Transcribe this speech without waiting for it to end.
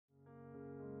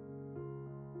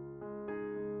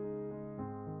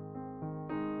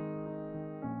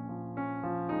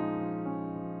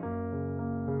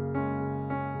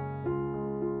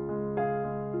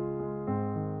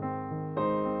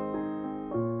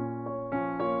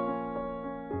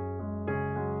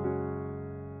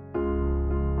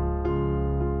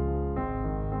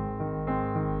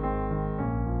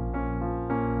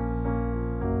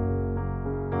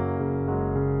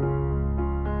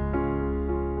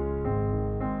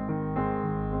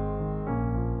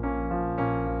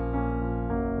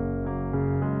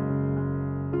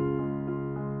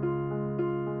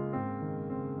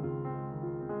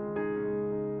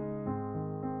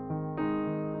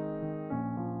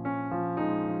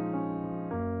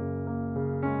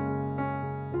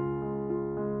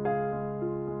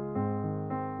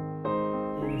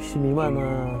Nshimiyimana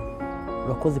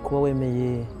urakoze kuba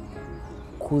wemeye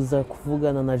kuza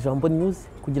kuvugana na Jambo News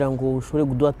kugira ngo ushobore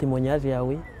kuduha témoignage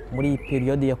yawe muri iyi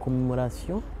periode ya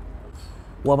commémoration.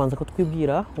 Wabanza ko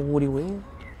twibwira uwo uriwe?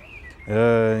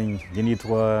 Njye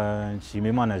nitwa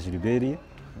Nshimiyimana Gilbert,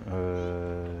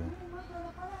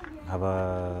 nkaba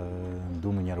ndi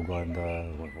umunyarwanda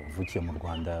wavukiye mu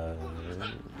Rwanda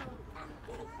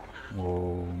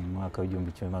mu mwaka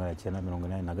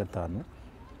w'1985.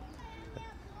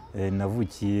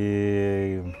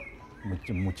 Navukiye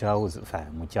mu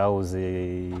cyahoze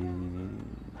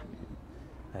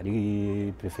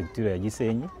ari prefecture ya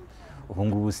Gisenyi. Ubu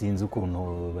ngubu sinzi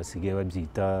ukuntu basigaye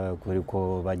babyita kubera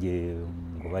ko bagiye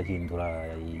ngo bahindura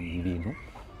ibintu,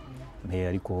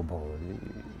 ariko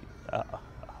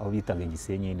aho bitaga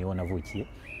Gisenyi niho navukiye.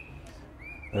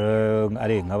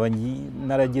 Nkaba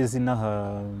narageze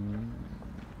inaha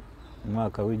mu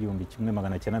mwaka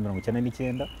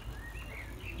w'1999.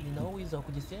 Ni naho wiza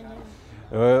ku Gisenyi?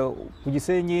 Ku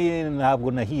Gisenyi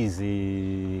ntabwo nahize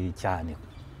cyane,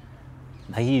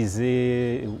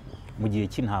 nahize mu gihe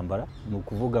cy'intambara. Ni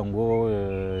ukuvuga ngo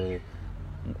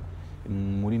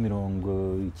muri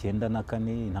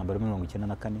 1994, intambara ya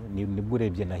 1994 nibwo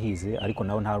urebye nahize, ariko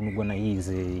naho nta nubwo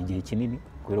nahize igihe kinini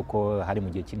kubera ko hari mu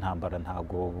gihe cy'intambara.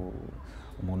 Ntabwo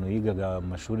umuntu yigaga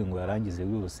amashuri ngo yarangize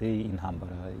yose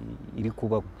intambara iri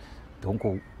kuba, donc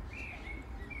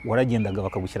waragendaga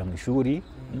bakagushyira mu ishuri,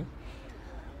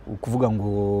 ukuvuga ngo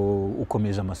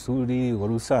ukomeje amashuri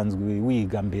wari usanzwe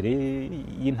wiga mbere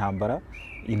y'intambara.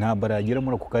 Intambara yagera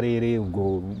muri ako karere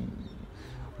ubwo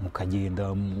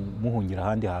mukagenda muhungira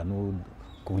ahandi hantu,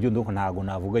 ku buryo ntabwo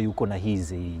navuga yuko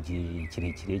nahize igihe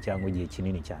kirekire cyangwa igihe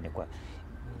kinini cyane. Kwa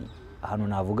ahantu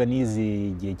navuga nize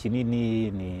igihe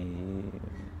kinini ni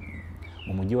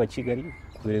mu mujyi wa Kigali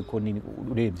kubera ko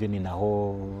urebye ni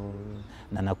naho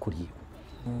nanakuriye.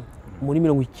 Muri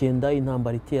 1990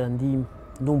 intambara itera,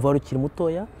 ndumva wari ukiri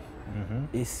mutoya.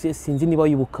 Ese sinzi niba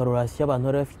wibuka relation abantu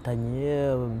bari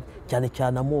bafitanye cyane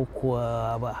cyane amoko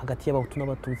hagati y'abahutu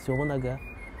n'abatutsi, wabonaga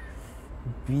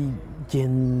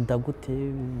bigenda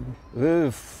gute?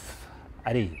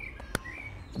 Ari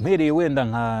mpereye wenda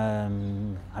nka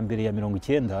mbere ya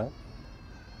 1990,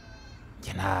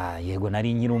 yego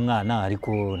nari nkiri umwana,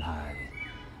 ariko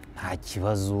nta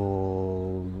kibazo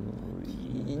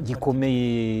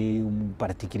gikomeye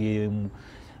particulier.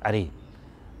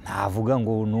 Ntavuga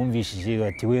ngo numvishije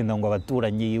ati wenda ngo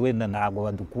abaturanyi wenda ntabwo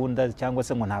badukunda cyangwa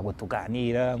se ngo ntabwo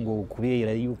tuganira ngo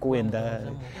kubera yuko wenda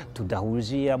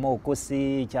tudahuje amoko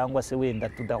se cyangwa se wenda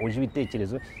tudahuje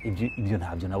ibitekerezo. Ibyo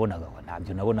ntabyo nabonaga.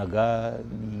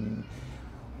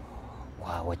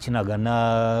 Wakinaga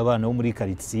n'abana bo muri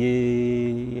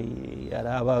quartier, ari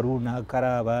abarunaka ari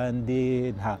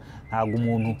abandi, ntabwo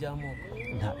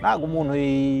umuntu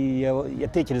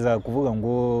yatekerezaga kuvuga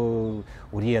ngo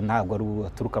uriya ntabwo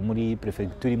aturuka muri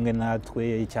prefecture imwe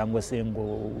natwe, cyangwa se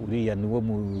ngo uriya niwo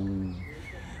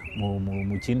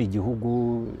mu kindi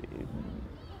gihugu,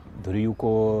 dore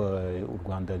yuko u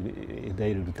Rwanda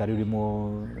rutari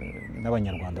rurimo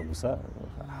n'abanyarwanda gusa,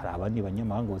 hari abandi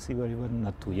banyamahanga bose bari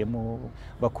banatuyemo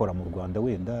bakora mu Rwanda,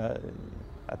 wenda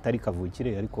atari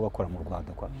kavukire ariko bakora mu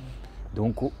Rwanda.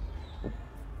 Donc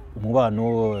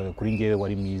umubano kuri ngewe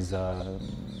wari mwiza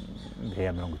mbere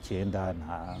ya 1990,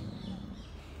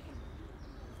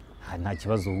 nta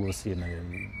kibazo rwose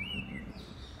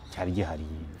cyari gihari.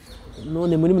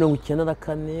 None muri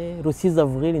 1994 Rusizi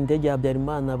avurira indege ya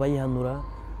Habyarimana bayihanura,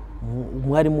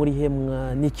 mwari muri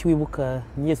hemwa, niki wibuka,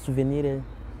 niye souvenir?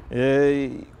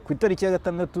 Ku itariki ya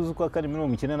 6 z'ukwa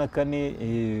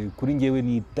 1994 kuri ngewe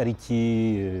ni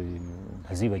itariki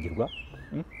ntazibagirwa.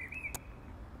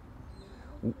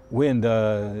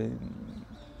 Wenda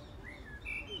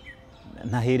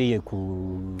nahereye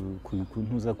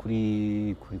ntuza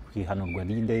kuri ihanurwa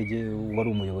ry'indege,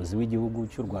 wari umuyobozi w'igihugu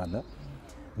cy'u Rwanda.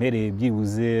 Mpereye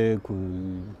byibuze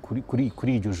kuri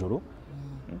iryo joro,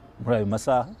 muri ayo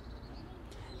masaha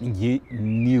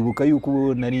nibuka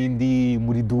yuko nari ndi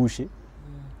muri dushe.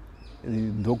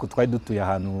 Donc twari dutuye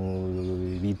ahantu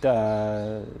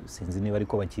bita, sinzi niba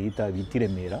ariko bakiyita, bita i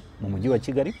Remera mu mujyi wa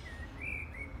Kigali.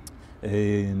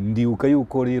 Ndibuka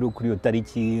yuko rero kuri iyo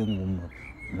tariki mu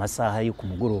masaha yo ku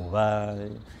mugoroba,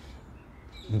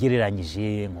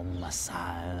 ngereranyije mu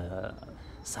masaha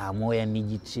saa moya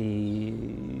n'igice,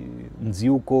 nzi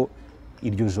yuko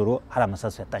iryo joro hari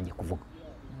amasasu yatangiye kuvuga.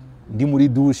 Ndi muri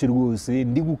dushe rwose,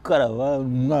 ndi gukaraba,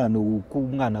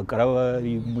 umwana akaraba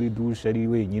ari muri dushe ari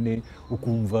wenyine,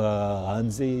 ukumva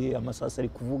hanze amasasu ari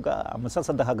kuvuga,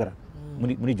 amasasu adahagarara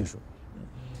muri iryo joro.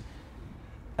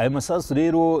 Ayo masasu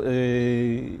rero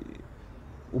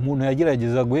umuntu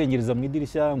yagerageza guhengereza mu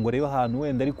idirishya ngo reba ahantu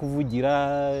wenda ari kuvugira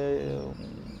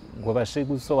ngo abashe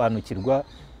gusobanukirwa.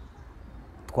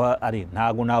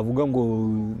 Ntago navuga ngo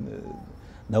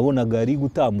nabonaga ari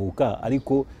gutambuka,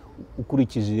 ariko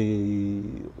ukurikije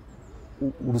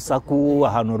urusaku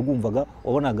ahantu rwumvaga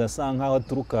wabonaga asa nkaho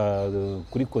aturuka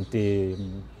kuri kote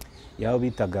yaho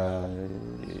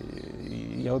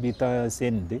bita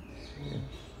CND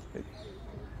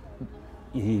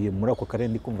muri ako karere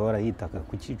ndi kumva barahitaga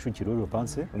ku Kicukiro je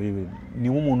pense,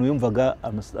 niho umuntu yumvaga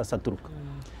asaturuka.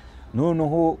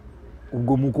 Noneho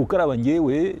ubwo mu kukaraba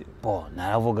ngewe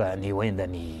naravuga ni wenda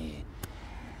ni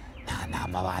nta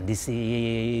mabandi se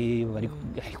bari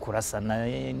kurasana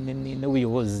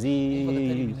n'ubuyobozi,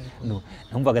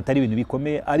 numvaga atari ibintu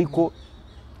bikomeye. Ariko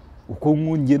uko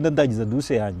ngenda ndagiza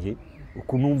dushe yanjye,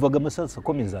 uko numvaga amasasu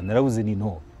akomeza, narabuze ni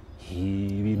no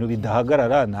ibintu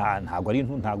bidahagarara,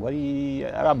 ntabwo ari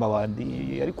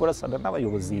amabandi ari kurasana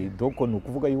n'abayobozi. Donc ni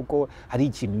ukuvuga yuko hari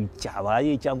ikintu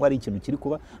cyabaye cyangwa hari ikintu kiri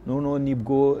kuba. Noneho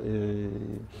nibwo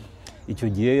icyo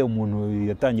gihe umuntu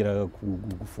yatangiraga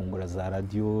gufungura za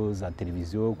radio za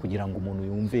televiziyo kugira ngo umuntu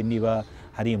yumve niba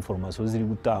hari information ziri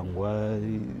gutangwa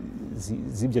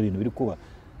z'ibyo bintu biri kuba.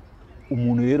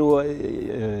 Umuntu rero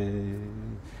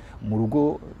mu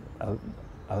rugo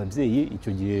ababyeyi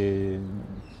icyo gihe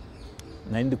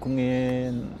nari ndi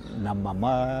kumwe na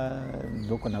mama,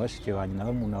 doko nabashike banyu na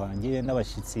bamuna banjye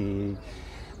n'abashitsi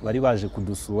bari baje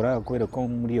kudusura, kubera ko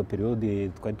muri iyo periode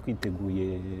twari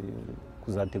twiteguye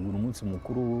kuzategura umunsi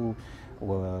mukuru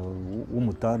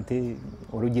w'umutante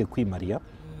wari ugiye kwimariya.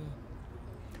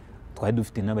 Twari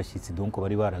dufite n'abashyitsi donc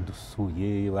bari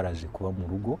baradusuye baraje kuba mu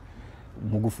rugo.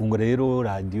 Mu gufungura rero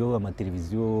radio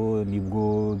amateleviziyo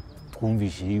nibwo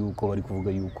twumvise yuko bari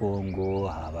kuvuga yuko ngo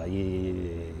habaye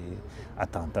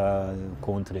attentat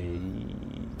contre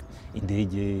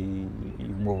indege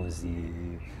y'umuyobozi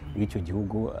w'icyo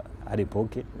gihugu à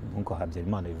l'époque, nkuko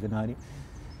Habyarimana Juvenal.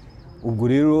 Ubwo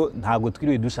rero ntabwo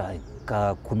twiriwe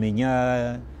dushaka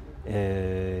kumenya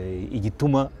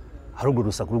igituma hari urwo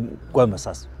rusaku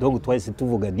rw'amasasu. Donc twahise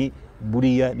tuvuga ni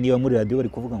buriya niba muri radio bari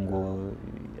kuvuga ngo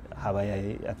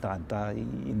habaye attentat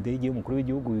indege y'umukuru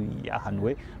w'igihugu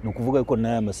yahanuwe, ni ukuvuga ko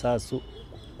n'aya masasu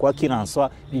kwa kiransa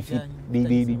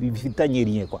bifitanye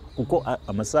rien kwa, kuko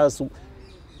amasasu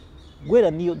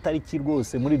gwera niyo tariki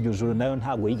rwose muri iryo joro nayo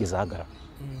ntabwo yigeze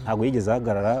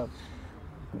ahagarara.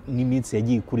 N'iminsi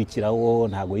yagiye ikurikiraho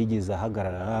ntabwo yigeze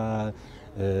ahagarara.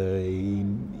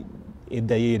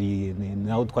 Edayeri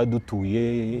naho twari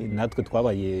dutuye natwe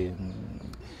twabaye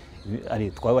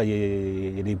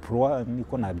les proies,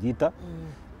 niko nabyita,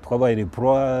 twabaye les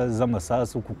proies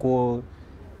z'amasasu, kuko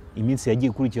iminsi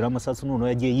yagiye ikurikiraho amasasu noneho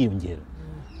yagiye yiyongera.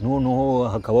 Noneho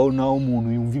hakabaho naho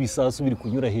umuntu yumva ibisasu biri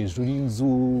kunyura hejuru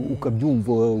y'inzu,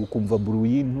 ukabyumva ukumva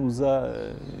bruit ntuza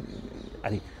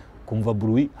kumva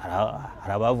bruit.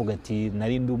 Hari abavuga ati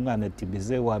nari ndi umwana ati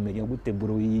mbese wamenya gute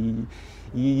bruit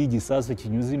y'igisasu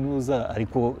kinyuze intuza,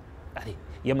 ariko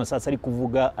iyo amasasu ari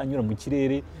kuvuga anyura mu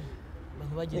kirere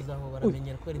bagezaho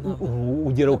baramenyera ko ari intambara,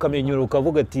 ugera ukamenyera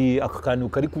ukavuga ati aka kantu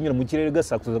kari kunyura mu kirere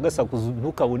gasakuza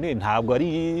ntukabone, ntabwo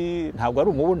ari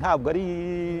umubu, ntabwo ari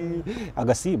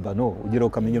agasimba, no, ugera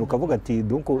ukamenyera ukavuga ati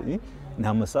donc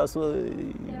nta masasu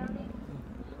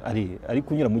ari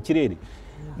kunyura mu kirere.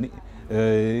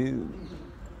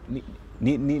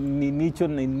 Nicyo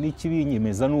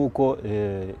nikibinyemeza nuko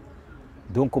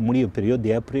donc muri iyo periode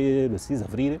ya après le 6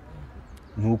 avril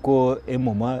nuko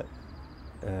moment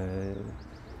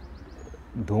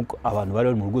donc abantu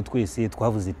bari mu rugo twese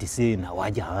twavuze ati se na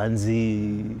wajya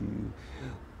hanze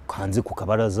ku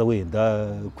kabaraza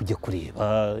wenda kujya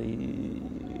kureba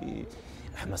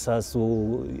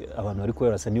amasasu abantu bari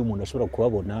kurasa, niyo umuntu ashobora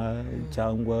kubabona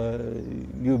cyangwa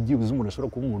niyo byibuze umuntu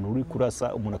ashobora kuba umuntu uri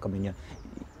kurasa, umuntu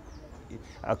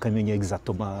akamenya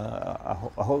exactement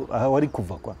aho ari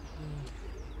kuva kwa.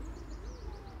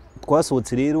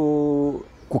 Twasohotse rero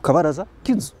ku kabaraza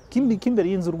k'inzu k'imbere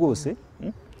y'inzu rwose.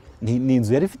 Ni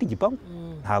inzu yari ifite igipangu,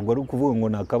 ntabwo ari ukuvuga ngo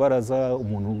na kabaraza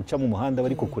umuntu uca mu muhanda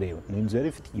bari kukureba. Ni inzu yari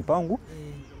ifite igipangu,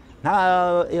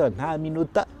 nta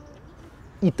minota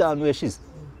itanu yashize,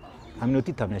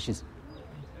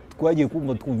 twagiye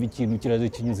kumva twumva ikintu kiraje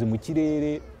kinyuze mu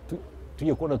kirere,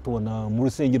 tugiye kubona tubona mu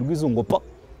rusengero rw'izungo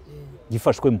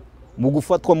gifashwemo. Mu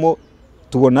gufatwamo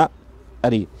tubona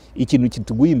ari ikintu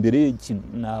kituguye imbere,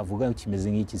 navuga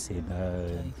kimeze nk'iki se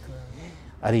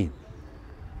ari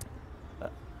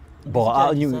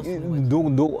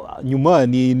nyuma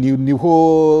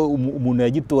niho umuntu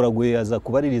yagitoraguye aza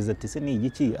kubaririza ati se ni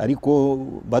igiki, ariko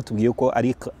batubwiye ko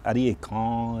ari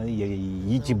ecran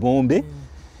y'ikibombe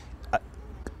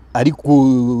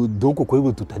ariko donc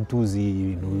kwebo tutatuzi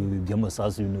ibintu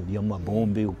by'amasasu, ibintu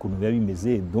by'amabombe ukuntu biba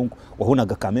bimeze, donc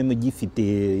wabonaga quand même gifite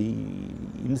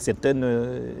une certaine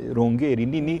longueur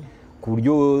nini ku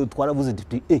buryo twaravuze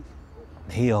tuti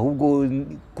ahubwo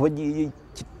kuba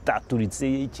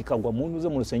kitaturitse kikagwa mu ntuze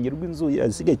mu rusengero rw'inzu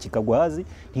yasigaye kikagwa hazi,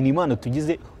 ni Imana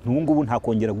tugize, n'ubu ngubu nta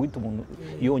kongera guhita umuntu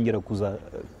yongera kuza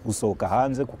gusohoka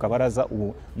hanze ku kabaraza,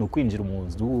 no kwinjira mu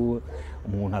nzu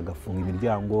umuntu agafunga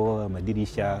imiryango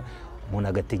amadirishya, umuntu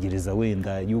agategereza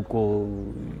wenda yuko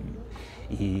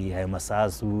aya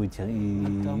masasu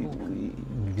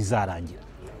bizarangira.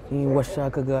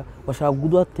 washaka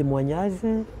kuduha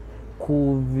témoignage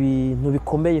ku bintu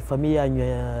bikomeye famiye yanyu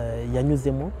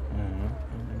yanyuzemo,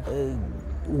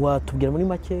 watubwira muri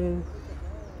make?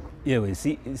 Yewe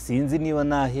sinzi niba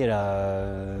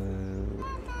nahera,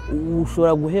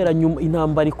 ushobora guhera nyuma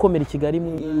intambara ikomera i Kigali,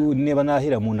 niba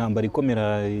nahera mu ntambara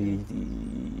ikomera i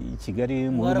Kigali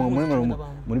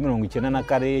muri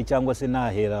 1994 cyangwa se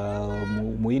nahera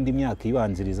mu yindi myaka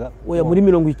ibanziriza. Oya, muri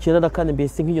 1994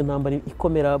 mbese nk'iyo ntambara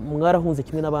ikomera mwarahunze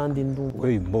kimwe n'abandi?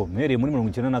 Mbo mereye muri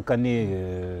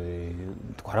 1994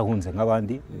 twarahunze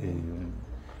nk'abandi,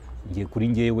 ngiye kuri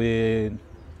ngewe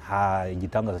nta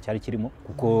igitangaza cyari kirimo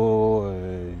kuko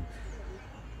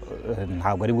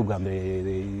ntabwo ari bwo bwa mbere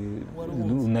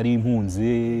nari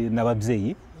impunzi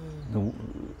n'ababyeyi,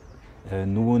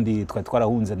 n'ubundi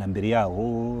twarahunze na mbere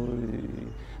yaho,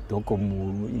 donc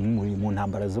mu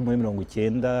ntambara zo muri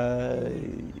 1990,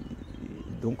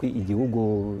 donc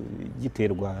igihugu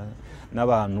giterwa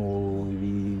n'abantu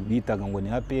bitaga ngo ni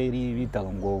APR,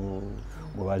 bitaga ngo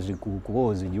baje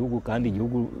kuboza igihugu, kandi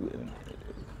igihugu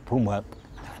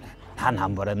nta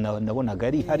ntambara nabonaga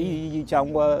ari hari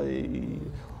cyangwa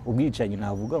ubwicanyi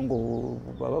navuga ngo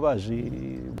baba baje.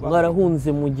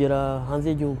 Mwarahunze mugera hanze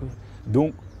y'igihugu?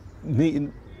 Donc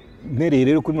mereye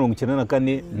rero kuri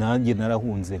 1994 nanjye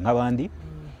narahunze nk'abandi,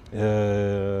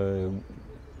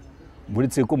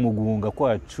 buretse ko mu guhunga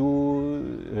kwacu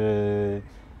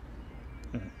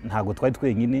ntabwo twari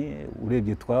twenyine,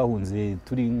 urebye twahunze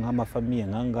turi nk'amafamiye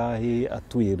nkangahe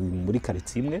atuye muri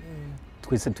quartier imwe,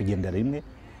 twese tugendera rimwe,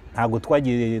 ntabwo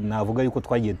twagiye navuga yuko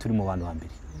twagiye turi mu bantu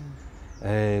bambere,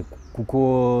 kuko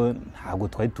ntabwo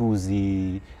twari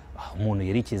tuzi umuntu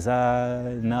yerekeza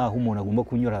naho umuntu agomba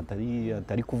kunyura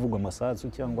atari kuvuga amasasu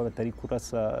cyangwa atari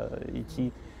kurasa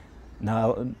iki.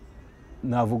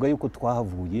 Navuga yuko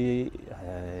twahavuye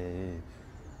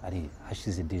ari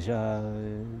hashize deja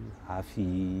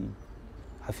hafi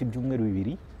ibyumweru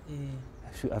bibiri,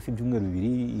 hafi ibyumweru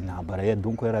bibiri intambara ya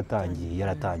donc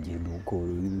yaratangiye donc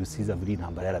rusiza buri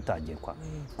intambara yaratangiye kwa,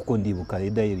 kuko ndibuka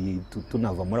yari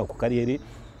tunava muri ako karere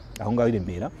aho ngaho i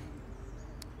Remera,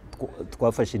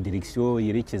 twafashe direction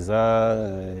yerekeza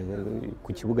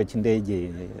ku kibuga cy'indege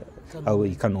aho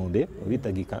i Kanombe, aho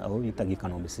bitaga i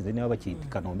Kanombe, sinzi niba bakita i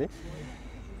Kanombe.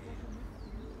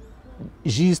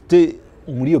 Juste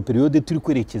muri iyo periode turi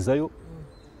kwerekezayo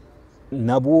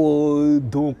nabo,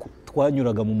 donc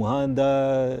twanyuraga mu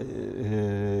muhanda,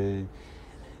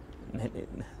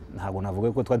 ntabwo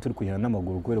navuga ko twari turi kugenda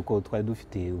n'amaguru kubera ko twari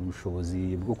dufite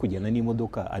ubushobozi bwo kugenda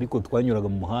n'imodoka, ariko twanyuraga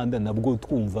mu muhanda nabwo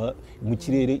twumva mu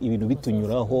kirere ibintu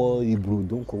bitunyuraho,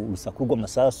 donc urusaku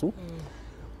rw'amasasu.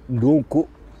 Donc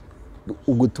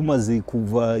ubwo tumaze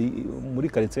kuva muri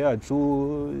quartier yacu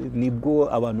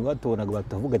nibwo abantu batonaga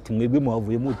batavuga ati mwebwe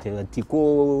muhavuye mute, ati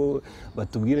ko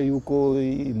batubwira yuko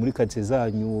muri quartier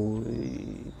zanyu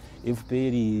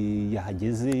FPR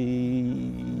yahageze,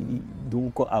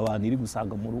 duko abantu iri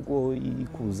gusanga mu rugo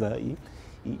ikuza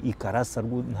ikarasa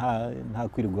nta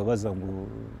kwirirwa baza ngo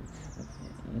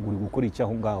uri gukora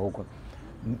icyaho ngaho.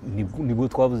 Nibwo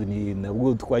twavuze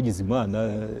nabwo twagize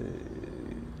Imana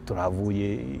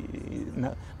turavuye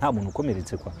nta muntu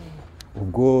ukomeretse kwa.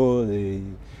 Ubwo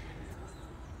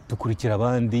dukurikira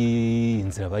abandi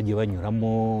inzira bagiye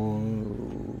banyuramo,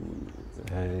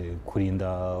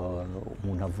 kurinda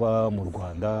umuntu ava mu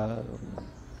Rwanda.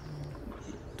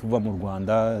 Tuva mu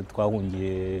Rwanda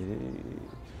twahungiye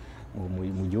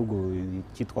mu gihugu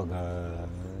cyitwaga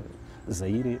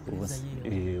Zaire,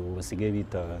 basigaye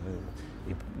bita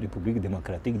République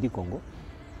démocratique du Congo.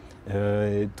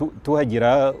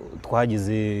 Tuhagera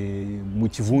twageze mu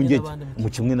kivunge mu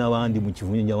kimwe n'abandi, mu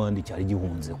kivunge n'abandi cyari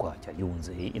gihunze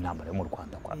intambara yo mu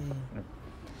Rwanda kwa.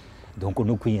 Donc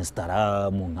no kwinstara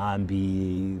mu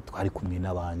nkambi twari kumwe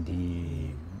n'abandi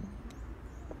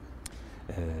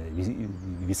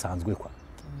bisanzwe kwa.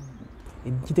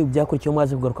 Igitego byakurikiye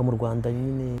maze kugaruka mu Rwanda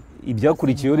nyine.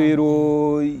 Ibyakurikiye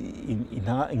rero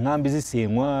inkambi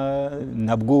zisenywa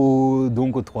nabwo,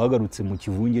 donc twagarutse mu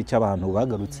kivunge cy'abantu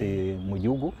bagarutse mu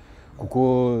gihugu,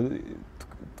 kuko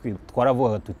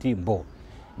twaravuga tuti mbo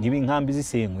niba inkambi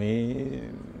zisenywe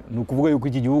ni ukuvuga yuko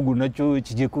iki gihugu nacyo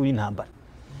kigiye kuba intambara.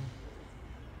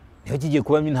 Niba kigiye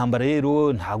kubamo intambara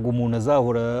rero ntabwo umuntu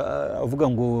azahora avuga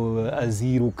ngo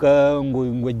aziruka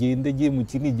ngo agende agiye mu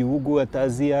kindi gihugu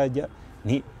atazi yajya.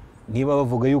 Niba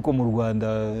bavuga yuko mu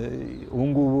Rwanda ubu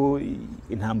ngubu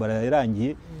intambara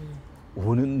yarangiye,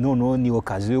 ubu noneho ni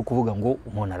okaziyo yo kuvuga ngo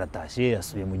umuntu aratashye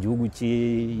asubiye mu gihugu cye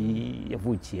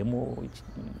yavukiyemo.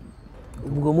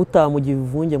 ubwo mutaha mu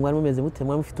kivunge mwari mumeze mute?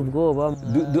 Mwari mufite ubwoba?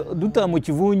 Dutaha mu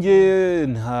kivunge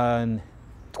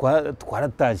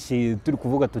twaratashye turi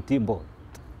kuvuga tuti mbo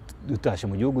dutashye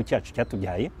mu gihugu cyacu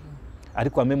cyatubyaye,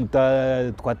 ariko amwe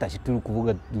twatashye turi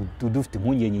kuvuga dufite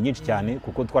impungenge nyinshi cyane,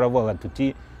 kuko twaravugaga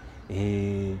tuti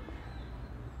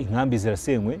inkambi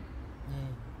zirasenywe,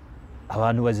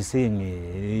 abantu bazisenye,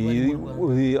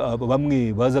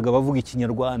 bamwe bazaga bavuga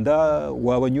ikinyarwanda,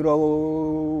 wabanyuraho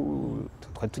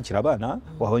twari tukiri abana,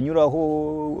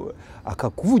 wabanyuraho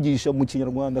akakuvugisha mu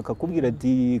kinyarwanda akakubwira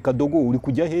ati kadogo uri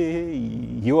kujya hehe.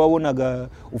 Iyo wabonaga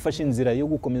ufashe inzira yo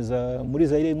gukomeza muri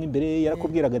Zaire imbere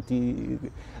yarakubwiraga ati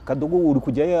kadogo uri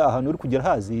kujya he, ahantu uri kugera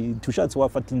hazi, tushatse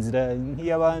wafata inzira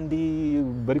nk'iy'abandi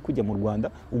bari kujya mu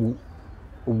Rwanda.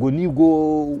 Ubwo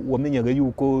nibwo wamenyaga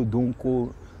yuko donko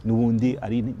n'ubundi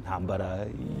ari intambara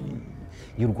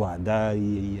y'u Rwanda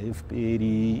ya FPR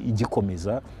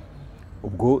igikomeza.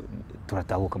 Ubwo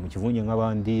turatahuka mu kivunge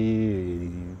nk'abandi.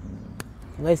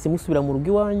 Mwahise musubira mu rugo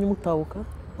iwanyu mutahuka?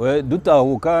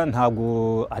 Dutahuka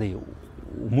ntabwo ari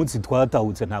umunsi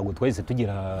twatahutse, ntabwo twahise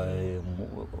tugera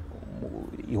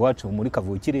iwacu muri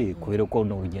kavukire, kubera ko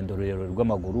ni urugendo rurerure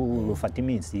rw'amaguru rufata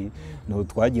iminsi.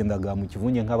 Twagendaga mu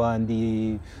kivunge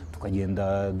nk'abandi,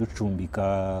 tukagenda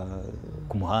ducumbika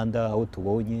ku muhanda aho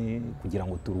tubonye kugira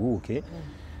ngo turuhuke.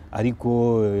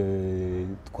 Ariko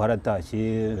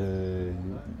twaratashye,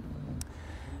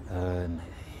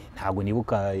 ntabwo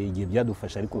nibuka igihe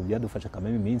byadufasha, ariko byadufasha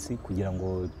kameme iminsi kugira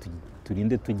ngo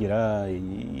turinde tugera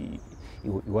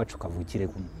iwacu kavukire.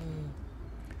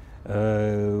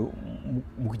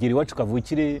 Mu kugera iwacu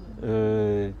kavukire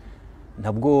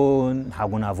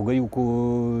ntabwo navuga yuko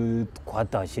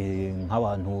twatashye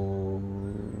nk'abantu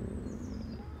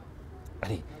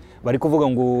bari kuvuga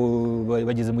ngo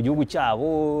bageze mu gihugu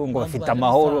cyabo ngo bafite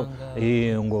amahoro,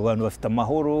 ngo abantu bafite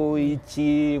amahoro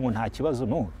iki, ngo nta kibazo.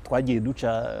 No, twagiye duca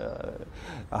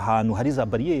ahantu hari za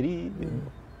bariyeri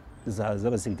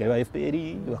z'abasirikare ba FPR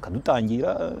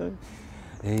bakadutangira,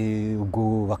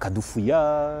 ubwo bakadufuya,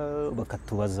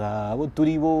 bakatubaza abo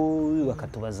turi bo,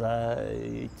 bakatubaza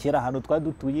kera ahantu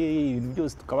twadutuye, ibintu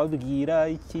byose tukababwira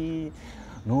iki.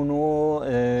 Noneho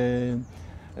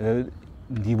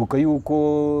ndibuka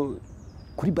yuko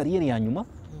kuri bariyeri ya nyuma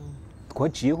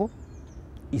twaciyeho,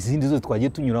 izindi zose twagiye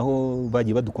tunyuraho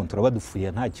bagiye badukontora,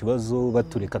 badufuya nta kibazo,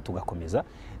 batureka tugakomeza.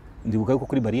 Ndibuka yuko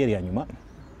kuri bariyeri ya nyuma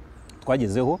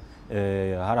twagezeho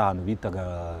hari ahantu bitaga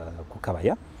ku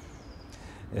Kabaya,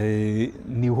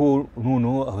 niho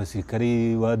noneho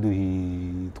abasirikare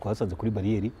twasanze kuri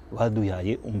bariyeri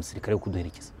baduhaye umusirikare wo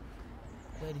kuduherekeza,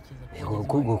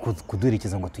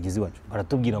 kuduherekeza ngo tugeze iwacu.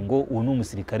 Baratubwira ngo ubu ni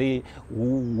umusirikare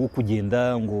wo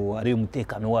kugenda ngo arebe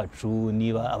umutekano wacu,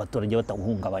 niba abaturage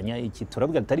batawuhungabanya iki.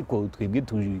 Turabwira ati ariko twebwe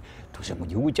tuje mu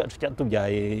gihugu cyacu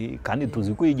cyatubyaye, kandi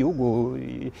tuzi ko igihugu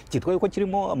cyitwa yuko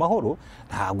kirimo amahoro,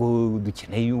 ntabwo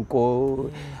dukeneye yuko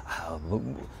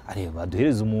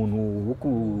baduhereza umuntu wo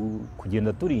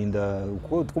kugenda turinda,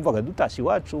 kuko twumvaga dutashye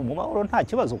iwacu mu mahoro nta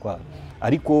kibazo kwa.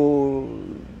 Ariko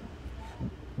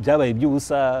byabaye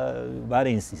by'ubusa,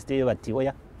 barinsiste bati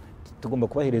oya, tugomba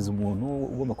kubahereza umuntu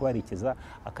ugomba kubaherekeza,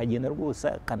 akagenda rwose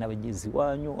akanabageza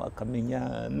iwanyu,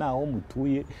 akamenya naho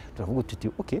mutuye. Turavuga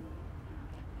tuti okay,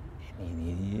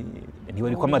 niba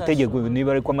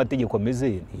ariko amategeko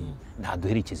ameze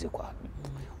ntaduherekeze kwa.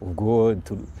 Ubwo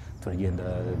turagenda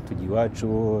tujya iwacu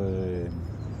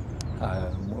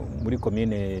muri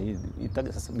komine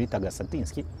bitaga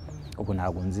Satinski, ubwo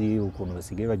ntabwo nzi ukuntu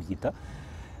basigaye babyita.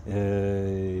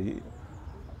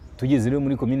 Tugeze rero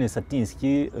muri komine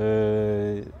Satinski,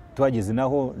 tuhageze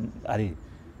naho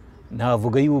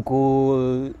navuga yuko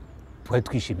twari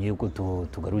twishimiye yuko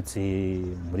tugarutse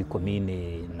muri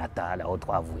komine natale aho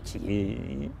twavukiye,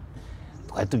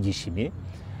 twari tubyishimiye.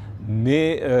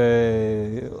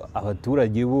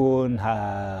 Abaturage bo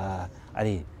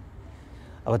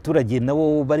abaturage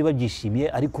nabo bari babyishimiye,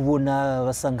 ariko ubona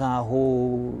basa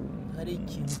nkaho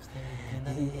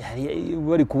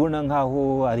bari kubona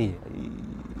nkaho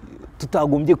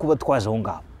tutagombye kuba twaje aho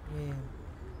ngaho.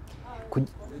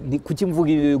 Kuki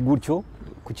mvuga gutyo,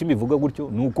 kuki mbivuga gutyo,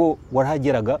 ni uko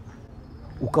warahageraga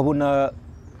ukabona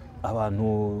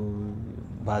abantu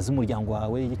bazi umuryango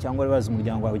wawe cyangwa bazi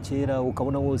umuryango wawe kera,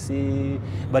 ukabona bose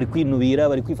bari kwinubira,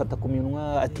 bari kwifata ku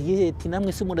minwa, ati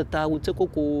namwe se muratahutse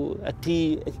koko,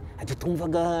 ati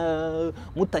tumvaga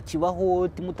mutakibaho,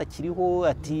 ati mutakiriho,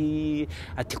 ati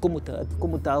ko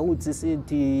mutahutse se,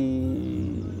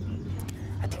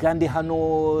 ati kandi hano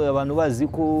abantu bazi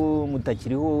ko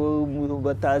mutakiriho,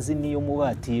 batazi niyo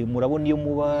mubati, murabona iyo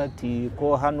mubati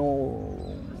ko hano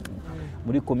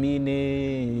muri komine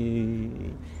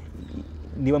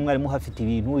niba mwari muhafite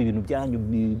ibintu byanyu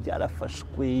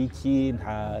byarafashwe iki,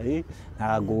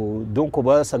 ntago donc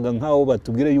basaga nkaho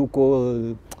batubwira yuko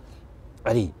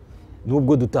ari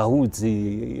nubwo dutahutse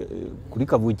kuri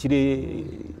kavukire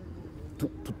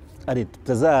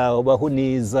tutazabaho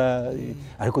neza,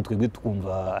 ariko twebwe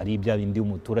twumva ari bya bindi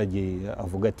umuturage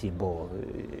avuga ati mbo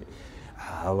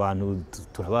abantu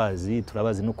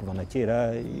turabazi no kuva na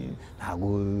kera,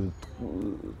 ntago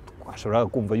twashobora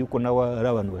kumva yuko nawe ari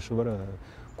abantu bashobora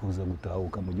kuza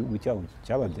gutahuka mu gihugu cyabo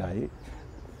cyababyaye,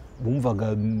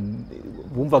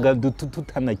 bumvaga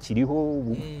tutanakiriho,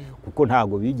 kuko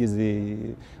ntago bigeze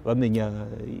bamenya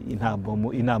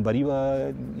intambara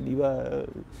iba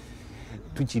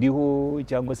tukiriho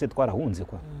cyangwa se twarahunze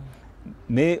kwa.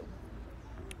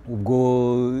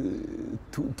 Ubwo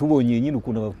tubonye nyine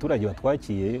ukuntu abaturage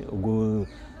batwakiye, ubwo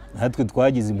natwe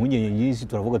twagize impungenge nyinshi,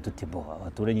 turavuga tuti bo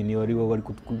abaturage niba ari bo bari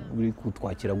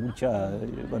kutwakira gutya,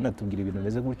 banatubwira ibintu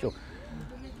bimeze gutyo,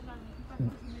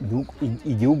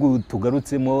 igihugu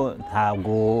tugarutsemo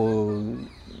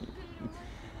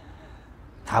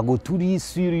ntago turi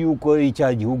suri yuko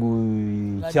icya gihugu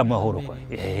cy'amahoro,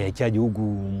 cya gihugu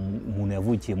umuntu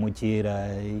yavukiyemo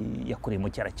kera, yakoreyemo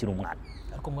kera akiri umwana.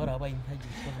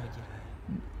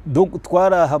 Donc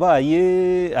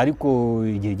twarahabaye ariko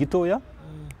igihe gitoya,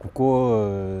 kuko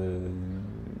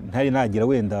ntari nagira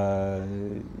wenda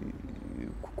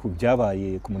ku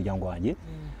byabaye ku muryango wanjye,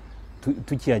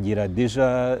 tukihagera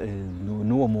deja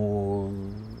n'uwo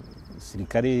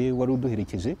musirikare wari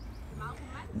uduherekeje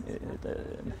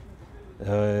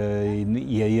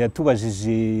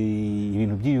yatubajije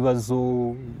ibintu by'ibibazo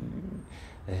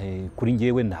kuri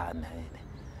njyewe,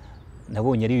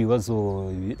 nabonye ari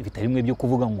ibibazo bitari bimwe byo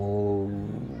kuvuga ngo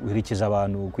uherekeje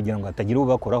abantu kugira ngo hatagira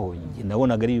ubakoraho.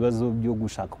 Nabonaga ari ibibazo byo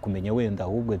gushaka kumenya wenda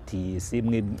ahubwo ati ese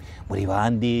mwe muri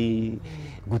bande,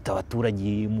 guta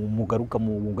abaturage mugaruka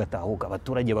mugatahuka,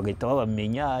 abaturage bagahita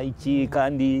babamenya iki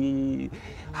kandi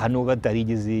hano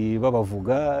batarigeze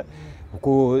babavuga,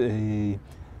 kuko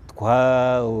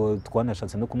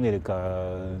twanashatse no kumwereka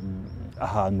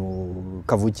ahantu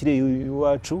kavukire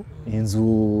iwacu,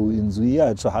 inzu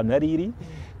yacu ahantu yari iri,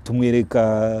 tumwereka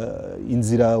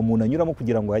inzira umuntu anyuramo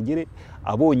kugira ngo hagere,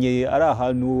 abonye ari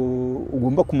ahantu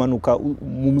ugomba kumanuka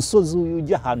mu musozi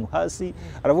ujya ahantu hasi,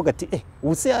 aravuga ati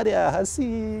ubu se hariya hasi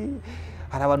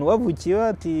hari abantu bavukiye,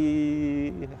 ati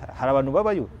hari abantu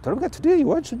babayo. Turavuga tuti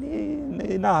iwacu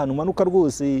ni ahantu umanuka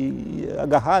rwose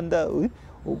agahanda,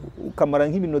 ukamara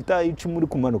nk'iminota 10 uri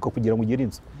kumanuka kugira ngo ugere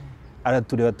inzu.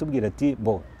 Aratureba atubwira ati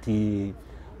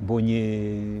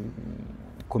mbonye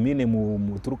komine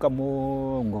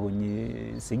muturukamo, ngabonye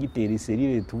segiteri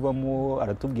serire tuvamo,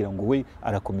 aratubwira ngo we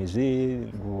arakomeje,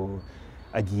 ngo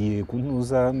agiye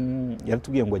kuntuza,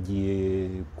 yaratubwiye ngo agiye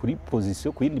kuri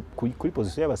position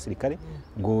y'abasirikare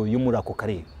ngo yo muri ako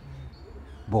karere.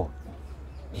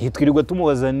 Twirirwa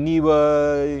tumubaza niba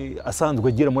asanzwe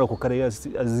agera muri ako karere,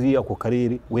 azi ako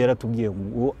karere, we yaratubwiye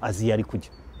ngo azi yari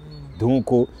kujya.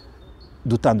 Donc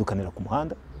dutandukanira ku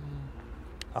muhanda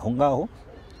aho ngaho,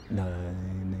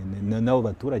 nabo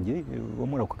baturage bo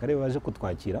muri ako karere baje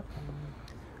kutwakira,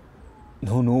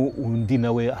 none undi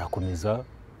nawe arakomeza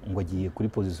ngo agiye kuri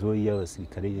position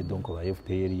y'abasirikare, donc ba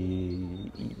FPR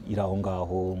iri aho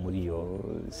ngaho muri iyo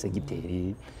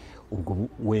segiteri. Ubwo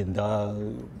wenda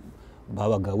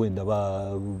babaga wenda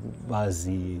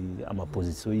bazi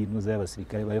amapozisiyo y'intuza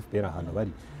y'abasirikare ba FPR ahantu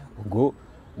bari. Ubwo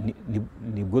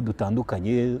nibwo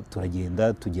dutandukanye,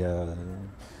 turagenda tujya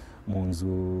mu nzu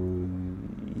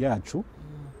yacu.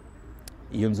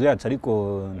 Iyo nzu yacu ariko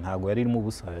ntago yari irimo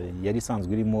ubusa, yari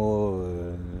isanzwe irimo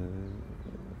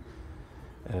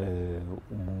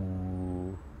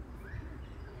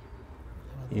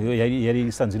yari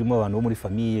isanzwe irimo abantu bo muri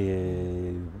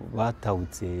famiye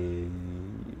batahutse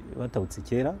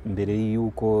kera mbere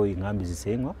y'uko inkambi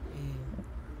zisenywa.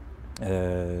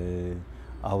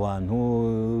 Abantu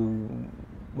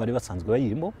bari basanzwe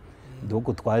bayirimo,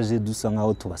 donc twaje dusa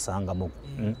nkaho tubasangamo,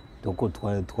 donc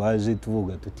twaje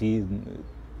tuvuga tuti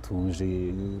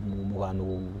tuje mu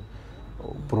bantu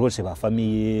proche ba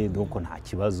famiye, donc nta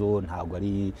kibazo,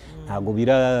 ntago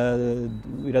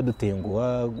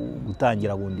biradutenguha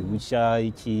gutangira bundi bushya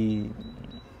iki.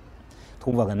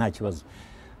 twumvaga nta kibazo.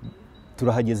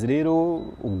 Turahageze rero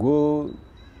ubwo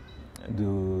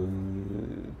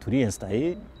turi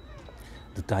installé,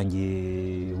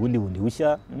 dutangiye ubundi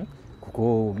bushya,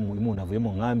 kuko umuntu avuye mu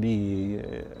nkambi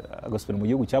agasubira mu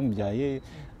gihugu cyamubyaye,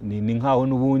 ni nkaho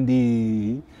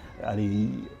n'ubundi ari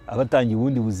abatangiye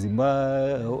ubundi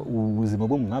ubuzima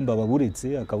bwo mu nkambi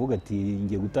ababuretse, akavuga ati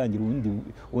ngiye gutangira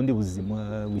ubundi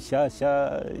buzima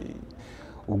bushyashya.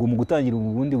 Ubwo mu gutangira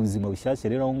ubundi buzima bushyashya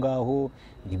rero aho ngaho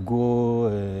nibwo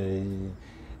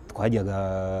twajyaga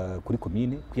kuri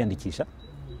komine kwiyandikisha,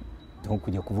 nko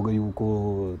kujya kuvuga yuko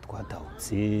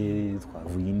twatahutse,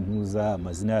 twavuye intuza,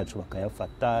 amazina yacu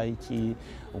bakayafata, iki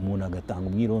umuntu agatanga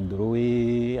umwirondoro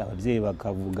we, ababyeyi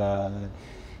bakavuga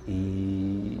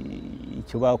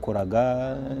icyo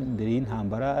bakoraga mbere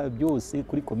y'intambara, byose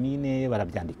kuri komine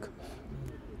barabyandika.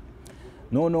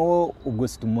 Noneho ubwo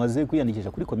tumaze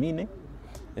kwiyandikisha kuri komine,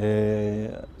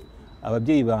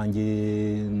 ababyeyi banjye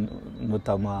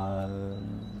notama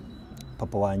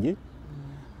papa wanjye,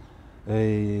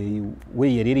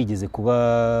 we yari yarigeze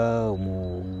kuba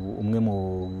umwe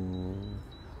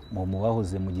mu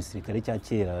bahoze mu gisirikare cya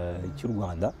kera cy'u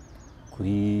Rwanda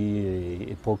kuri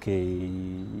epoke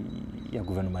ya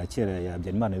guverinoma ya kera ya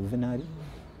Habyarimana Juvenal.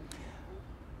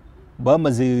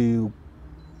 Bamaze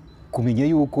kumenya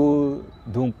yuko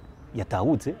donc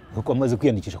yatahutse, kuko amaze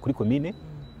kwiyandikisha kuri komine,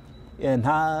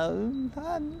 nta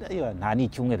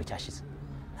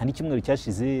n'icyumweru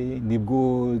cyashize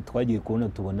nibwo twagiye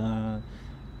tubona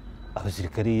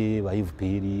abasirikare ba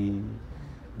FPR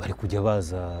bari kujya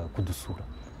baza kudusura,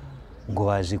 ngo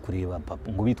baje kureba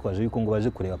papa, ngo bitwaje yuko ngo baje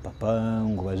kureba papa,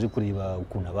 ngo baje kureba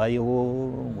ukuntu abayeho,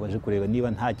 ngo baje kureba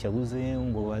niba nta cyabuze,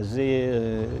 ngo baje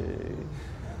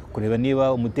kureba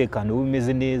niba umutekano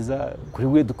umeze neza.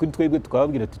 Kuri twebwe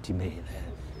twababwira tuti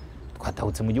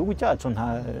twatahutse mu gihugu cyacu,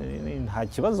 nta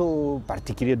kibazo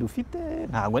particulier dufite,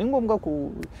 ntabwo ari ngombwa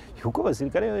yuko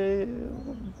abasirikare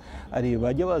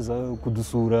bajya baza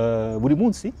kudusura buri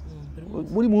munsi,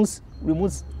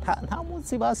 nta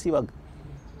munsi basibaga,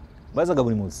 bazaga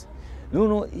buri munsi.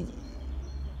 None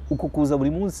uko kuza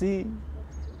buri munsi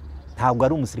ntabwo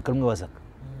ari umusirikare umwe wazaga,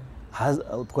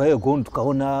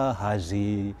 tukabona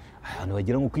haje abantu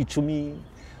bagera nko ku 10,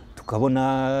 tukabona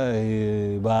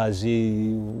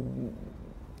baje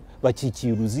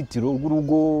bakikiye uruzitiro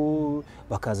rw'urugo,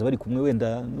 bakaza bari kumwe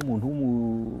wenda n'umuntu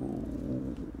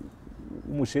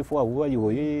w'umushefu wabo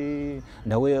ubayoboye,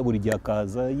 nawe buri gihe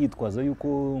akaza yitwaza yuko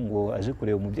ngo aje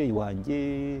kureba umubyeyi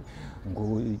wanjye,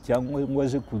 ngo cyangwa ngo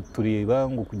aje kutureba,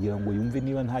 ngo kugira ngo yumve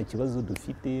niba nta kibazo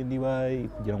dufite, niba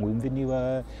kugira ngo yumve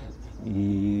niba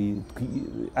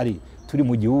turi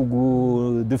mu gihugu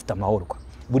dufite amahoro.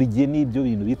 Buri gihe n'ibyo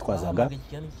bintu bitwazaga.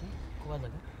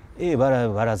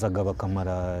 Barazaga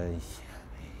bakamara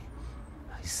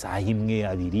isaha imwe,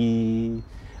 2,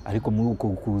 ariko muri uko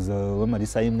kuza bamara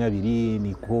isaha imwe, 2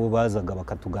 niko bazaga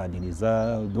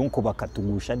bakatuganiriza, donc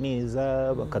bakatugusha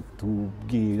neza,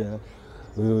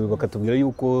 bakatubwira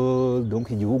yuko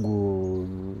donc igihugu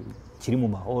kiri mu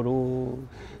mahoro,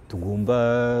 tugomba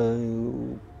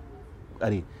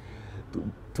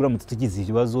turamutse tugize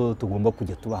ikibazo tugomba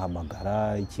kujya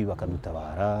tubahamagara, iki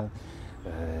bakadutabara.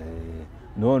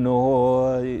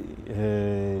 Noneho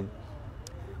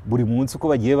buri munsi uko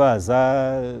bagiye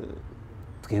baza,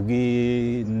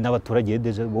 twebwe n'abaturage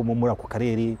deje bo muri ako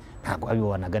karere ntabwo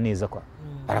babibanaga neza kwa.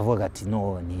 Baravuga ati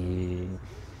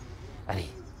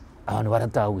abantu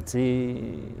baratahutse,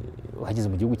 bageze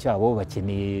mu gihugu cyabo,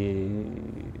 bakeneye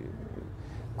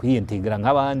kwiyintegra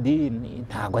nk'abandi,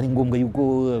 ntabwo ari ngombwa yuko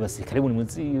abasirikare buri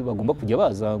munsi bagomba kujya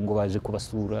baza ngo baje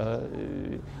kubasura,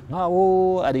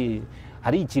 nkaho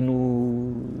hari ikintu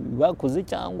bakoze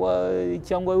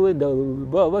cyangwa wenda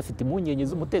baba bafite impungenge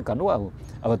z'umutekano wabo.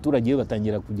 Abaturage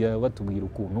batangira kujya batubwira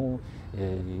ukuntu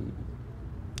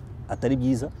atari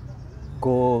byiza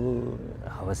ko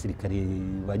abasirikare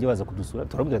bajya baza kudusura.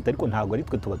 Turabwira ati ariko ntabwo ari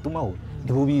twe tubatumaho,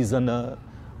 nibo bizana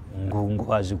ngo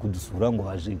baje kudusura, ngo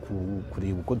baje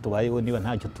kureba uko tubayeho, niba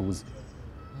ntacyo tuzi,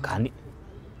 kandi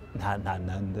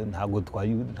ntabwo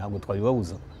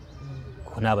twabibabuza,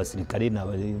 kuko ni abasirikare, ni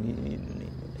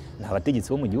abategetsi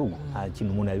bo mu gihugu, nta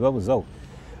kintu umuntu yabibabuzaho.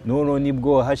 None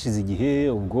nibwo hashize igihe,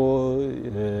 ubwo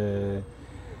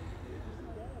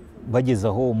bageze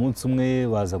aho umunsi umwe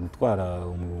baza gutwara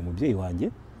umubyeyi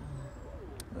wanjye,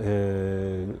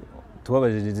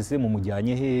 tubabajije se mu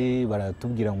mujyanye he,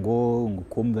 baratubwira ngo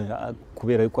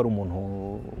kubera yuko ari umuntu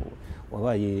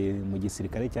wabaye mu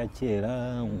gisirikare cya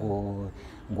kera,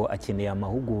 ngo akeneye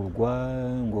amahugurwa,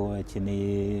 ngo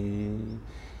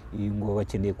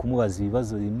bakeneye kumubaza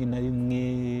ibibazo bimwe na bimwe,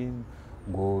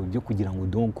 ngo byo kugira ngo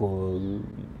donc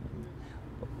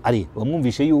ari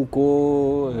bamwumvishe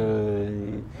yuko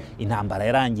intambara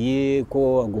yarangiye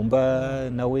ko agomba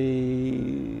nawe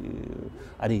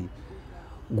ari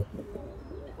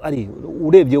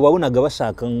urebye wabonaga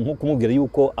bashaka nko kumubwira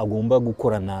yuko agomba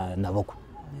gukorana nabo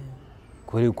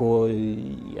kubera ko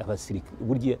abasirikare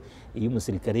burya iyo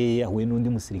umusirikare yahuye n'undi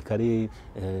musirikare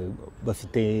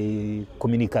bafite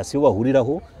communication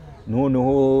bahuriraho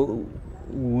noneho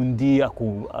undi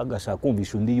agashaka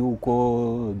kumvisha undi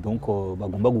yuko donc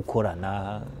bagomba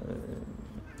gukorana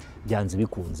byanze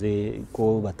bikunze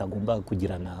ko batagomba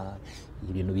kugirana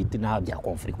ibintu bita nta bya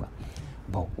conflict.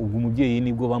 Bon ubwo umubyeyi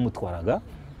nibwo bamutwaraga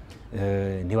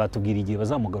ntibatubwira igihe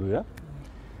bazamugarurira.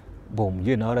 Bon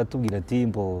umubyeyi nawe aratubwira ati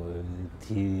mbo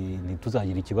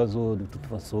ntituzagira ikibazo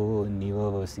tutubaso niba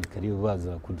abasirikare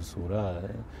baza kudusura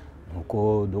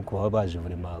nuko donc baba baje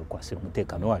vraiment kwasira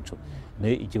umutekano wacu.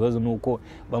 Ne ikibazo nuko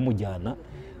bamujyana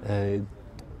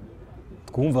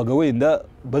twumvaga wenda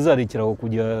bazarekeraho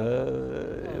kujya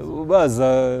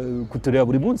baza kutureba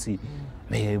buri munsi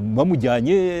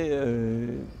bamujyanye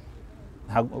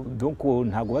donc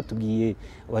ntago batubwiye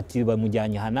bati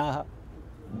bamujyanye hanaha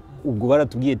ubwo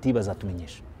baratubwiye ati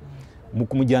bazatumenyesha mu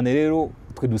kumujyana. Rero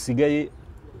twe dusigaye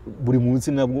buri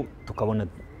munsi nabwo tukabona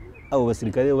abo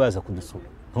basirikare baza kudusura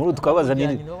none tukabaza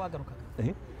nini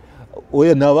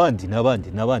oya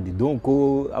nabandi donc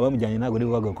abamujyanye ntago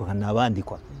nibo bagaruka nabandi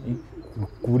kwa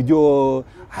ku buryo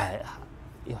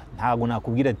ntago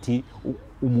nakubwira ati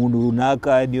umuntu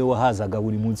runaka niyo wahazaga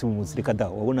buri munsi mu musirikare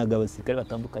wabonaga abasirikare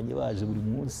batandukanye baje buri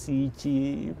munsi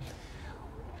iki.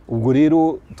 Ubwo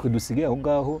rero twe dusigaye aho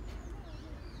ngaho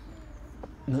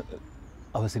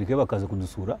abasirikare bakaza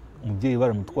kudusura umubyeyi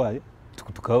baramutwaye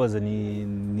tukababaza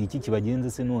ni iki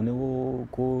kibagenza se noneho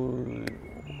ko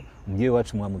umubyeyi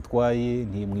wacu mwamutwaye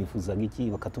ntimwifuzaga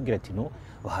iki. Bakatubwira ati no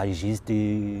bahaye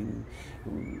juste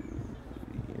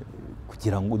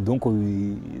kugira ngo donc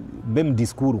même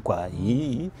discours kwa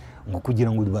ngo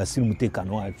kugira ngo basire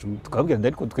umutekano wacu. Tukababwira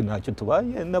ariko twe ntacyo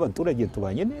tubaye n'abaturage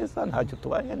tubanye neza ntacyo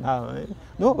tubaye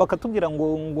no. Bakatubwira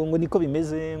ngo niko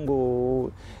bimeze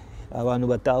ngo abantu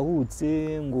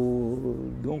batahutse ngo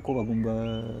donc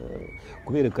bagomba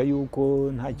kubereka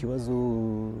yuko nta kibazo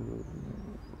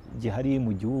gihari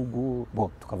mu gihugu.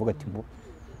 Bo tukavuga ati mbo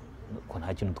ko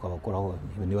nta kintu twabakoraho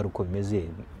niba ari uko bimeze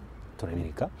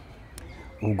turabireka.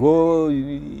 Ubwo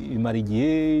imara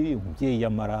igihe umubyeyi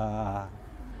yamara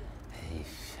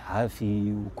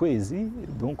hafi ukwezi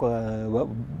donc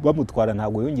bamutwara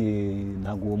ntago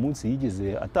uwo munsi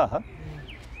yigeze ataha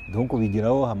donc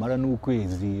bigeraho hamara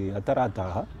n'ukwezi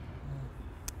atarataha.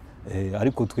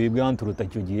 Ariko twebwe anturuta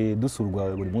icyo gihe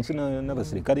dusurwa buri munsi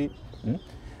n'abasirikare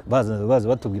baza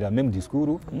batubwira même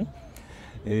discours.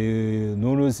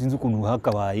 None sinzi ukuntu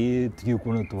hakabaye tugiye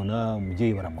kubona tubona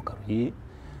umubyeyi baramugaruye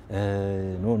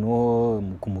noneho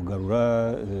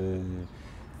kumugarura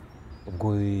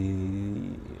ubwo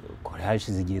kore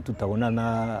hashize igihe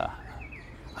tutabonana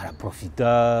araprofita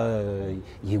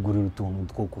yigurira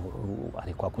utuntu two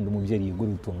ariko akunda umubyeyi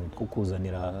yigurira utuntu two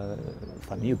kuzanira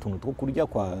famille utuntu two kurya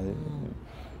kwa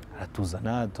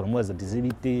aratuzana turamubaza dize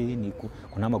bite niko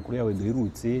ko nta makuru yawe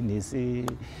duherutse nese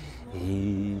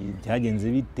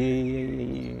byagenze bite.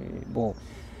 Bon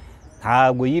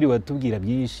ntabwo yiriwe atubwira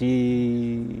byinshi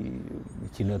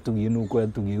ikintu yatubwiye nuko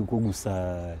yatubwiye ko gusa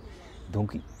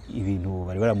donc ibintu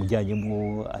bari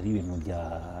baramujyanyemo ari ibintu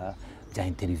bya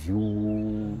interview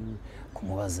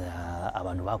kumubaza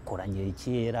abantu bakoranye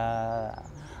kera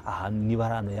ahantu niba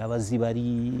hano yabazi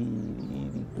bari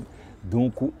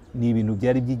donc ni ibintu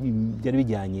byari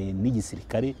bijyanye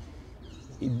n'igisirikare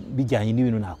bijyanye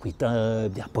n'ibintu nakwita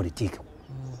bya politike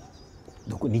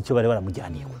donc nicyo bari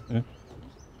baramujyaniye.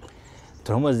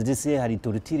 Turamubaza ndetse hari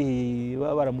torture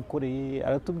baba baramukoreye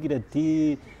aratubwira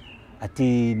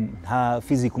ati nta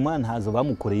physiquement ntazo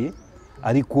bamukoreye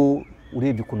ariko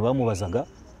urebye ukuntu bamubazaga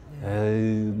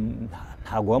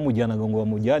ntago bamujyanaga ngo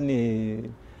bamujyane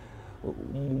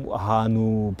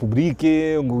ahantu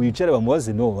publique ngo wicare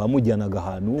bamubaze no bamujyanaga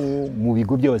ahantu mu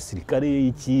bigo by'abasirikare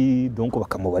iki donc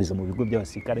bakamubariza mu bigo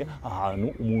by'abasirikare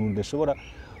ahantu umuntu udashobora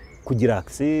kugira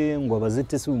accès ngo abaze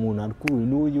tese umuntu arikuye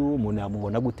n'uyu umuntu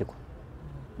yamubona gute kwa.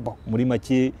 Bon muri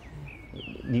make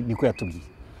niko yatubwiye.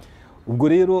 Ubwo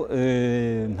rero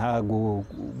ntago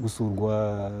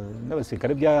gusurwa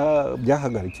n'abasirikare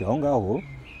byahagarikiye aho ngaho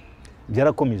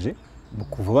byarakomeje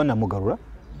kuva banamugarura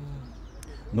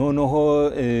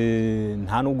noneho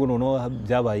nta nubwo noneho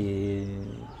byabaye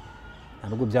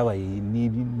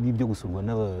n'ibyo gusurwa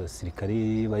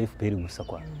n'abasirikare ba FPR gusa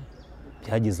kwa.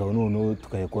 Byageze aho noneho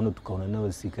tukabona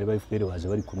n'abasirikare ba FPR baje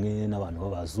bari kumwe n'abantu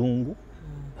b'abazungu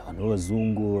abantu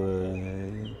b'abazungu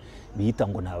biyita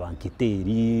ngo ni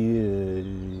abanketeri,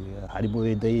 harimo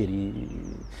bedayeri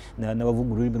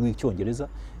n'abavuga ururimi rw'icyongereza,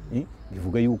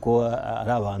 bivuga yuko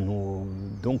ari abantu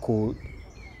donc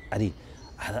ari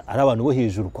abantu bo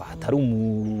hejuru kwa, atari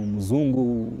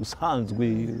umuzungu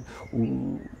usanzwe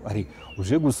ari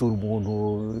uje gusura umuntu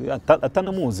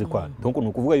atanamuzi kwa. Donc ni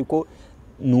ukuvuga yuko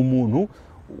ni umuntu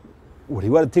uri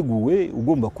warateguwe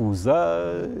ugomba kuza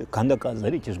kandi akaza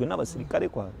aherekejwe n'abasirikare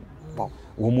kwa.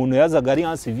 Uwo muntu yazaga ari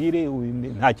en civile,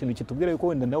 nta kintu kitubwira yuko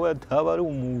wenda nawe ataba ari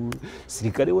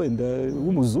umusirikare wenda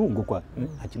w'umuzungu kwa,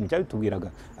 nta kintu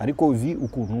cyabitubwiraga, ariko vi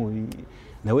ukuntu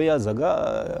nawe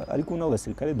yazaga ariko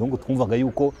n'abasirikare, donc twumvaga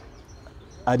yuko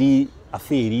ari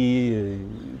aferi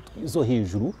zo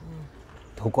hejuru,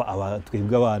 kuko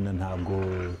twebwe abana ntabwo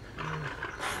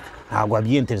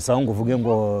abyiyenteresaho ngo uvuge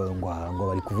ngo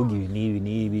bari kuvuga ibi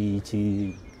n'ibi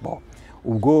iki.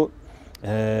 Ubwo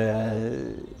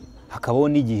hakabaho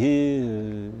n'igihe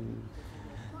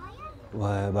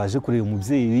baje kureba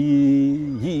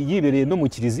umubyeyi yibereye no mu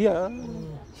kiliziya,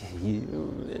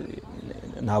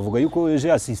 navuga yuko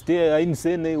eje asiste a une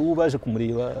scène ubu baje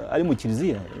kumureba ari mu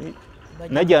kiliziya,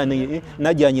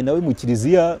 najyanye nawe mu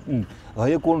kiliziya,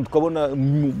 aho tukabona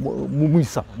mu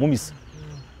misa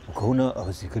ukabona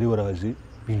abasirikare baraje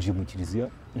binjiye mu kiliziya,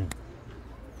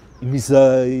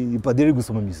 imisa padiri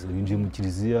gusoma misa, binjiye mu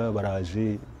kiliziya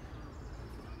baraje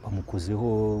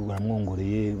bamukozeho,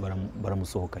 baramwongoreye,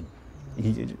 baramusohokanye.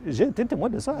 Je témoin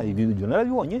de ça, ibyo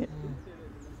narabibonye,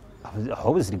 aho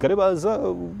abasirikare baza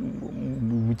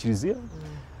mu kiliziya,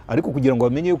 ariko kugira ngo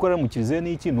bamenye yuko ari mu kiliziya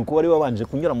n'iki, nuko bari babanje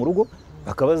kunyura mu rugo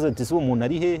bakabaza ati se umuntu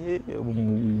ari hehe,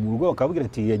 mu rugo bakabwira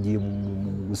ati yagiye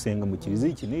mu gusenga mu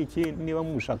kiliziya iki n'iki, niba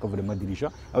mushaka vraiment dirija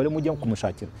abari mujya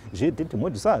kumushakira. Je témoin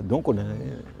de ça, donc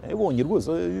nabonye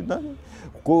rwose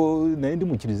kuko nari ndi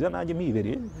mu kiliziya nanjye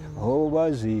mibereye, aho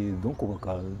baje donc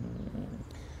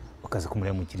bakaza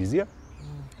kumureba mu kiliziya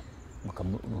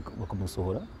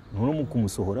bakamusohora, none mu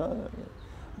kumusohora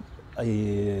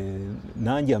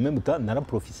nanjye en même temps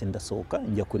naraprofise ndasohoka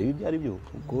njya kureba ibyo ari byo,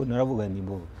 kuko naravuga ni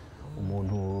bo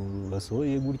umuntu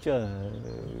basohoye gutya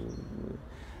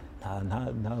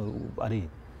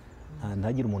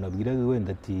ntagira umuntu abwira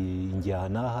wenda ati njya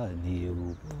n'aha,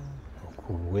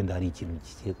 wenda hari ikintu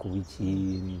kigiye kuba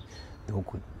iki.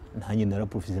 Nanjye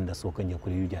naraprofise ndasohoka njya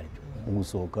kureba ibyo ari byo. Mu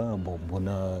gusohoka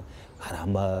mbona hari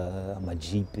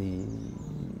amajipe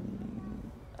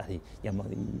y'ama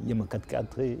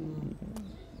 4x4,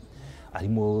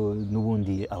 harimo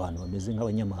n'ubundi abantu bameze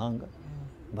nk'abanyamahanga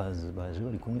baje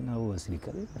bari kumwe n'abo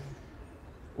basirikare.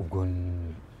 Ubwo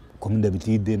comme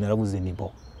d'habitude narabuze ni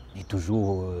bon, ni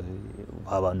toujours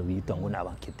abantu bita ngo ni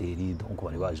abanketeri, donc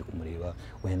bari baje kumureba,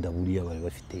 wenda buriya bari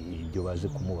bafite ibyo baje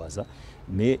kumubaza.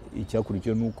 Mais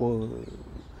icyakurikiye nuko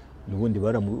n'ubundi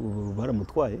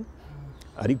baramutwaye,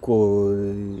 ariko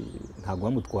ntabwo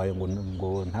bamutwaye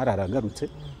ngo ntararagarutse,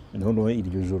 none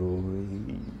iryo joro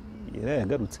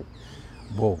yarayagarutse.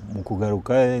 Mu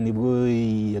kugaruka nibwo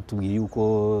yatubwiye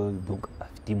yuko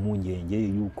afite impungenge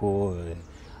yuko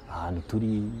ahantu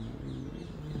turi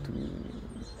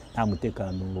nta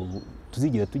mutekano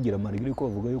tuzigera tugira, malgré ko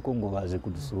bavuga yuko ngo baje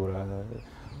kudusura,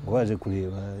 ngo baje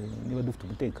kureba niba dufite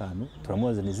umutekano.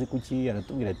 Turamubaza neze kuki,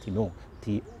 aratubwira ati no,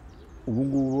 ubu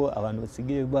ngubu abantu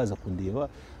basigaye baza kundeba,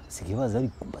 basigaye baza ari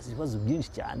kumbaza ibibazo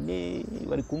byinshi cyane,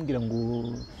 bari kumbwira ngo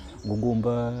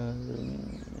ngomba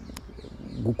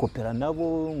gukopera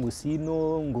nabo, ngo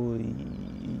sino ngo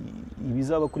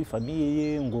ibizaba kuri famiye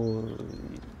ye ngo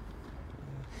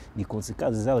ni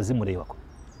konsekansi zaba zimureba.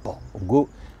 Ubwo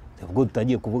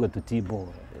tutagiye kuvuga tuti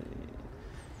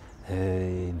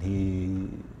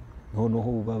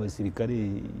noneho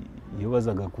b'abasirikare iyo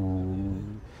bazaga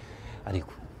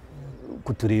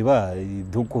kutureba,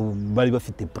 donc bari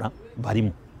bafite plan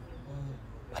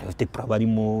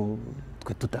barimo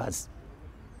twe tutazi.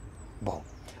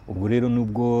 Ubwo rero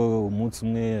nubwo umunsi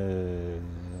umwe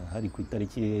hari ku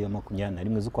itariki ya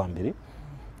 21 z'ukwa mbere,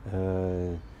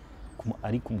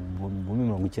 ariko mu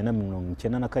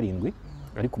 1997,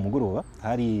 ariko umugoroba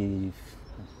hari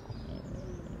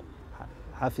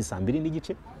hafi saa 2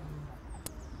 n'igice,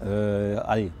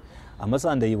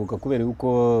 amasaha ndayibuka kubera yuko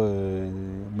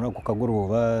muri ako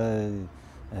kagoroba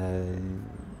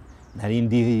nari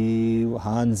ndi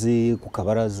hanze ku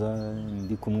kabaraza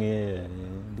ndi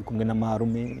kumwe na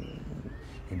marume,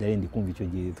 ndari ndi kumva icyo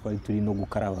gihe twari turi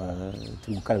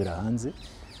gukarabira hanze.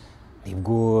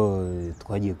 Nibwo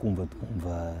twagiye twumva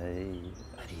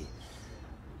ari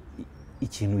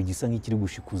ikintu gisa nk'ikiri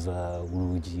gushikuza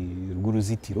urugi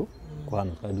rw'uruzitiro, ko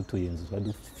hano twari dutuye inzu twari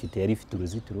dufite, yari ifite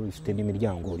uruzitiro, ifite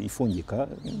n'imiryango ifungika.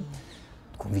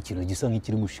 twumva ikintu gisa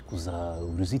nk'ikiri gushikuza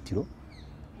uruzitiro,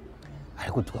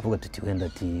 ariko tukavuga tuti wenda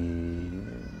ati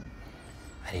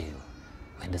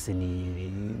wenda se ni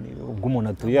ubwo umuntu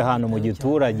atuye ahantu mu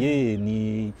giturage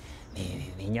ni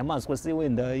inyamaswa se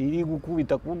wenda iri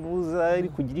gukubita ku ntuza iri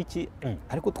kugira iki,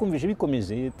 ariko twumvise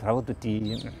bikomeje turavuga tuti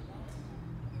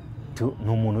ni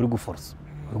umuntu uri guforosa,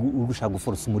 uri gushaka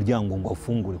guforosa umuryango ngo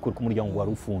afungure kuko umuryango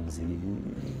wari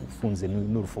ufunze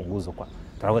n'urufunguzo kwa,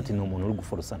 turavuga ati ni umuntu uri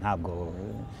guforosa,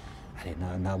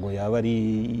 ntabwo yaba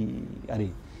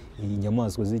ari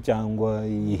inyamaswa ze cyangwa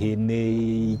ihene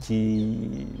iki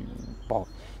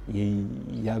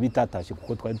yaba itatashe,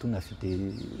 kuko twari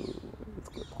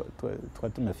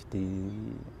tunafite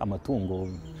amatungo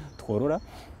tworora.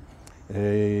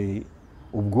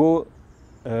 Ubwo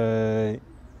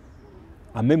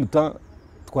en même temps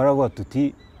twaravuga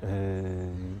tuti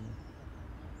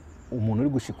umuntu uri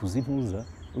gushikuza intuza,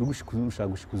 uri gushaka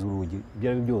gushikuza urugi,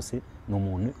 ibyo ari byo byose ni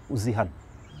umuntu uzi hano,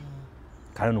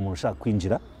 kandi ni umuntu ushaka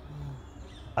kwinjira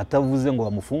atavuze ngo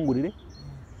bamufungurire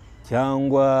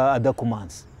cyangwa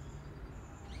adakomanse.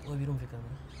 Birumvikana.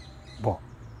 Bo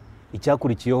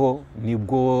icyakurikiyeho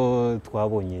nibwo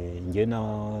twabonye njye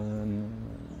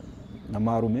na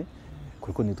marume,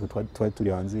 kuko nitwe twari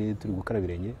turi hanze turi gukaraba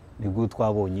ibirenge, nibwo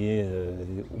twabonye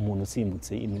umuntu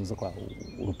usimbutse inuza kwa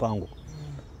urupangu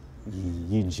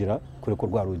yinjira, kure ko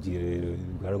rwa rugi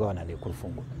rwari rwabananiye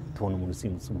kurufungura, tubona umuntu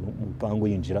usimbutse mu rupangu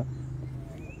yinjira,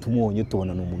 tumubonye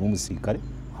tubona ni umuntu w'umusirikare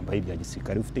wambaye ibya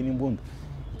gisirikare ufite n'imbunda.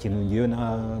 Ikintu ngiye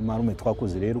na marume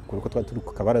twakoze rero, kuko twari turi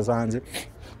ku kabaraza hanze,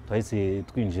 twahise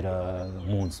twinjira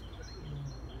mu nzu,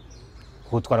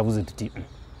 kuko twaravuze tuti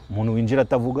umuntu winjira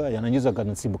atavuga yanangiza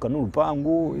akanatsimbuka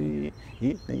n'urupangu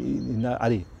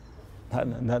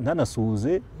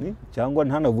ntanasuhuze cyangwa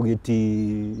ntanavuge ati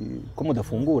ko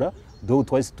mudafungura, do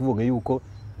twahise tuvuga yuko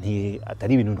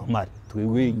atari ibintu normal.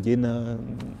 Twebwe njye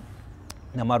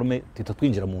na marume tuhita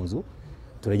twinjira mu nzu,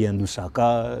 turagenda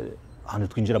dushaka ahantu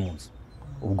twinjira mu nzu.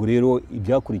 Ubwo rero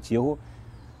ibyakurikiyeho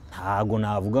ntago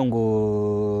navuga ngo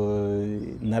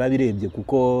narabirebye,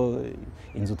 kuko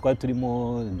inzu twari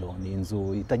turimo ni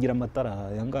inzu itagira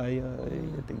amatara yangaya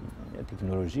ya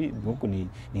tekinoloji, donc ni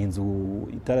inzu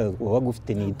itara wabaga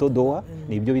ufite ni itodowa,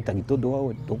 ni ibyo bitaga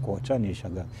itodowa, donc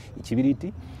wacanishaga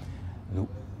ikibiriti.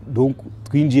 Donc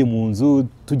twinjiye mu nzu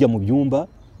tujya mu byumba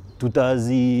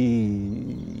tutazi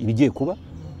ibigiye kuba,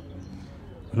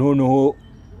 noneho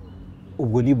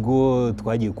ubwo nibwo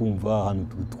twagiye kumva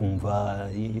ahantu twumva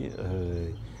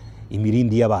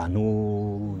imirindi y'abantu,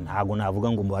 ntago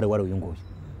navuga ngo umubare wari uyu nguyu.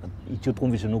 Icyo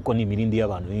twumvise nuko ni imirindi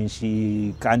y'abantu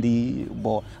benshi, kandi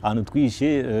ahantu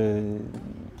twishe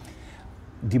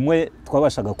dimwe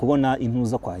twabashaga kubona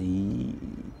intuza kwa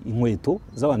inkweto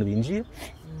z'abantu binjiye,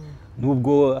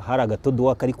 nubwo hari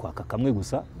agatodowa kari kwaka kamwe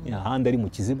gusa, ahandi ari mu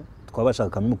kizima twabashaga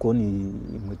kamwe kubona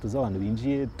inkweto z'abantu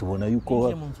binjiye, tubona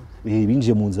yuko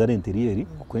binjiye mu nzu ya interieur,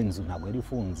 kuko inzu ntabwo yari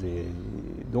ifunze,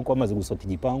 donc bamaze gusota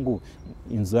igipangu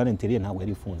inzu ya interieur ntabwo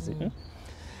yari ifunze.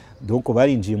 Donc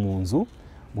barinjiye mu nzu,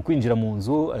 mu kwinjira mu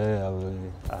nzu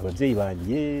ababyeyi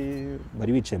banjye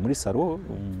bari bicaye muri salo,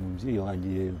 umubyeyi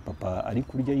wanjye papa ari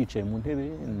kurya yicaye mu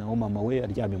ntebe, naho mama we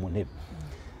aryamye mu ntebe.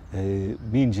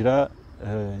 Binjira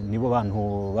nibo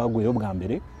bantu baguyeho bwa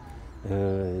mbere.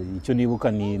 Icyo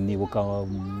nibuka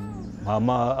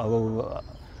mama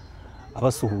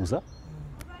abasuhuza,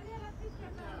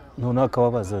 noneho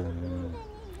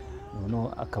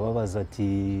akababaza ati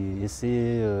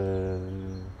ese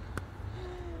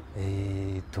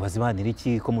tubazibanira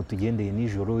iki ko mutugendeye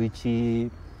nijoro iki?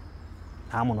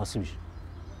 Nta muntu wasubije,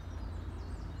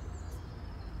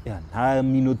 nta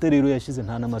minota rero yashize,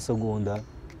 nta n'amasegonda,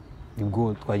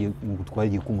 nibwo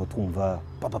twagiye kumva twumva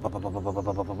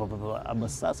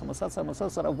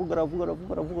amasasu aravuga.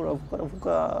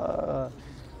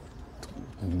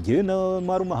 Njyewe na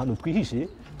marume ahantu twihishe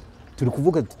turi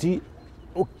kuvuga tuti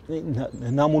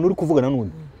nta muntu uri kuvugana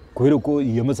n'undi, kubera ko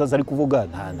iyo masasu ari kuvuga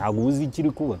ntabwo uzi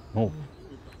ikiri kuba.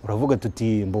 Uravuga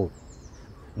tuti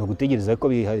ni ugutegereza ko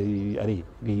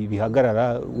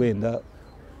bihagarara, wenda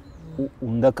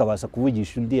undi akabasha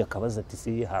kuvugisha undi akabaza ati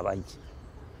se habaye iki?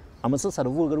 Amasasu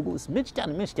aravuga rwose menshi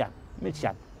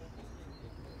cyane.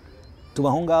 Tuba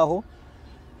aho ngaho,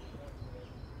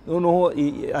 noneho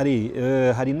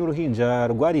hari n'uruhinja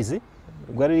rwari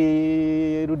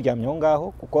ruryamye aho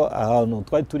ngaho, kuko ahantu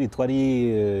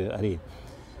twari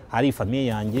hari famiye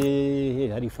yanjye,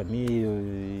 hari famiye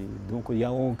donc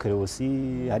ya oncle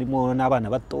aussi, harimo n'abana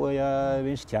batoya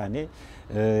benshi cyane.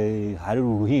 Hari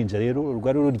uruhinja rero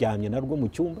rwari ruryamye narwo mu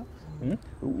cyumba,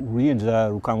 uruhinja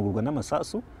rukangurwa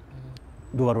n'amasasu,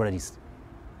 ruba rurarisa.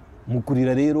 Mu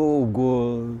kurira rero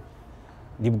ubwo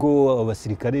nibwo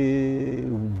abasirikare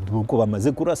uko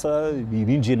bamaze kurasa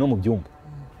binjiye no mu byumba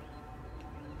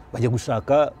bajya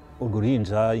gushaka urwo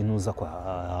ruhinja intuza kwa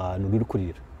ahantu ruri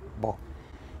kurira.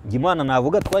 Imana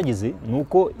navuga twagize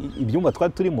nuko ibyumba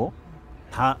twari turimo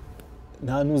nta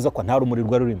ntuza kwa nta rumuri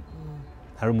rwari rurimo,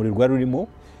 nta rumuri rwari rurimo,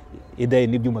 edaye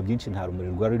n'ibyumba byinshi nta rumuri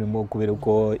rwari rurimo kubera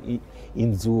ko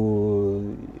inzu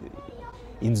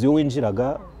yo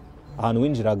winjiraga, ahantu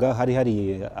winjiraga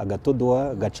hari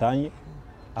agatodowa gacanye,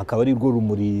 akaba ari rwo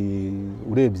rumuri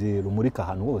urebye rumurika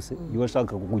ahantu hose. Iyo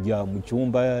washaka kujya mu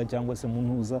cyumba cyangwa se mu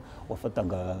ntuza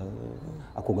wafataga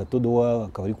ako gatodowa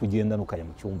akaba ari kugenda ukajya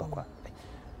mu cyumba kwa.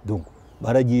 Donc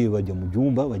baragiye bajya mu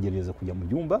byumba, bagereza kujya mu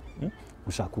byumba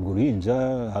gushaka urwo ruhinja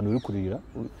ahantu ruri kurira,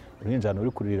 uruhinja ahantu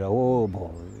ruri kuriraho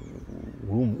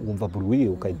wumva burwiye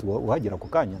ukahita uhagera ako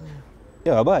kanya.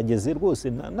 Bahageze rwose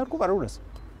narwo bararurasa,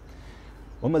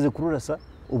 bamaze kururasa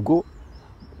ubwo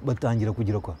batangira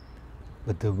kugira kwa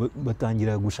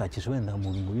batangira gushakisha wenda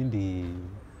mu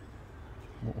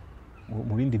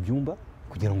bindi byumba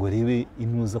kugira ngo barebe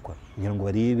intuza kwa, kugira ngo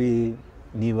barebe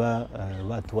niba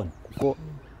batubona, kuko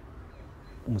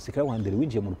umusirikare wa mbere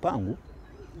winjiye mu rupangu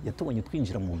yatubonye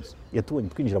twinjira mu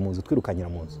nzu, twirukanyira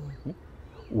mu nzu.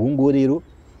 Ubu ngubu rero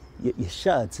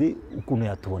yashatse ukuntu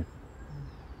yatubona,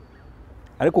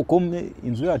 ariko kome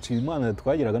inzu yacu Imana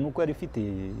twageraga nuko yari ifite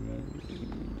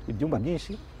ibyumba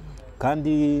byinshi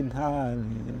kandi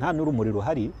nta n'urumuri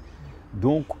ruhari.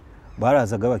 Donc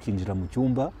barazaga bakinjira mu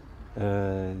cyumba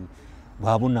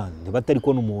babona batari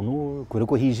kubona umuntu kubera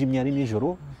ko hijimye ari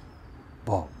nijoro,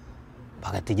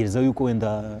 bagategereza yuko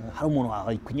wenda hari umuntu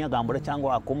wakunyagambura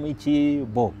cyangwa wakoma iki,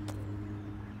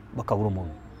 bakabura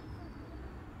umuntu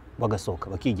bagasohoka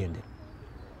bakigendera.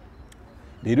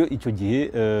 Rero icyo gihe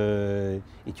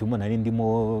icyumba nari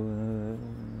ndimo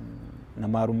na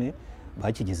marume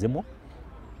bakigezemo,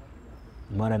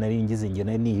 Imana nari ngize nge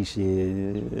nari nihishe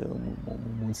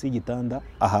munsi y'igitanda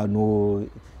ahantu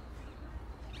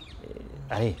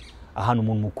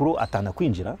umuntu mukuru atana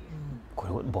kwinjira.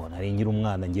 Nari ngira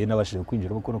umwana, ngewe nabashije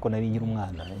kwinjira kuko nari ngira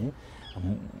umwana.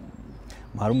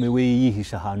 Marume we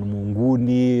yihisha ahantu mu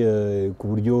nguni ku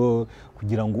buryo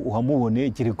kugira ngo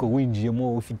uhamubone kereka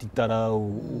winjiyemo ufite itara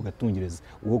ugatungereza.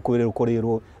 Uwo kubera ko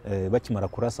rero bakimara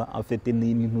kurasa afite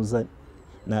n'intuza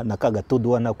na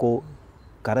kagatodowa nako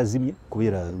karazimye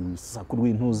kubera saku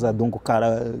rw'intuza, donc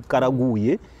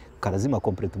karaguye karazima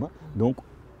complètement, donc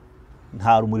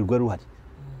nta rumuri rwari ruhari.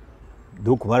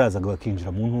 Donc barazaga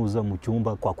bakinjira mu ntuza mu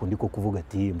cyumba kwa kundi ko kuvuga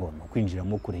ati mbona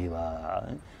kwinjiramo kureba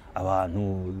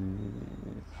abantu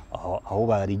aho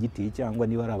bari igiti cyangwa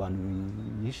niba ari abantu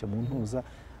bihishe mu ntuza,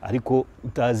 ariko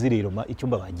utazi rero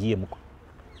icyumba bagiyemo.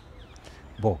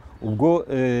 Ubwo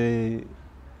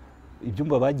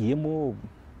ibyumba bagiyemo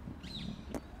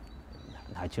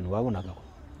nta kintu babonaga,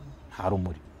 nta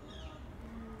rumuri.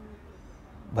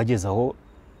 Bageze aho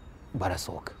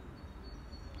barasohoka,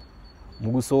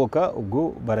 mu gusohoka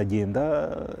ubwo baragenda,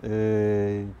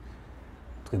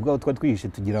 twebwe aho twari twihishe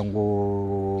tugira ngo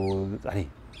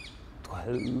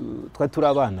twari turi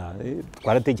abana,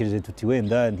 twaratekereje tuti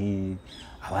wenda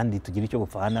abandi tugira icyo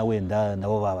bapfana, wenda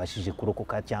nabo babashije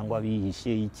kurokoka cyangwa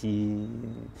bihishe iki,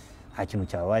 nta kintu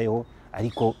cyabayeho.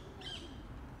 Ariko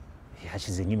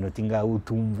hashize nk'iminota ingahe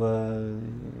utumva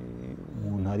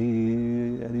umuntu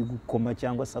ari gukoma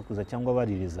cyangwa sakuza cyangwa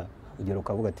baririza, ugera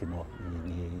ukavuga ati no,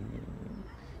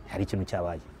 hari ikintu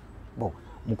cyabaye.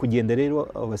 Mu kugenda rero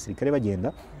abasirikare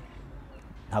bagenda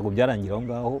ntabwo byarangira aho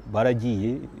ngaho,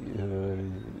 baragiye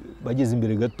bageze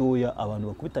imbere gatoya abantu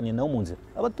bakubitaniye nabo mu nzira,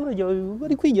 abaturage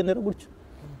bari kwigendera gutyo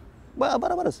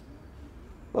barabarasa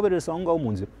baberesa aho ngaho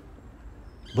mu nzira.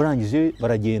 Barangije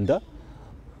baragenda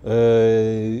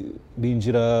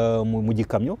binjira mu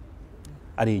gikamyo.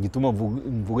 Ari igituma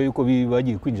mvuga yuko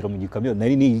bagiye kwinjira mu gikamyo,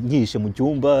 nari ngihishe mu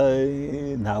cyumba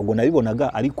ntabwo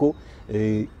nabibonaga, ariko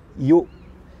iyo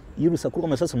urusaku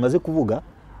rw'amasasu rumaze kuvuga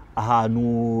ahantu,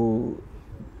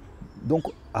 donc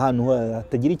ahantu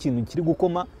hatagira ikintu kiri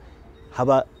gukoma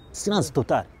haba silence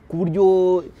total, ku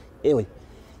buryo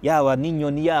yaba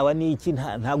n'inyoni yaba n'iki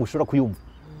ntabwo ushobora kuyumva,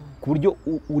 ku buryo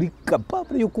uri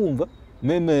capable yo kumva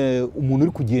meme umuntu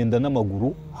uri kugenda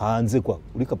n'amaguru hanze kwa,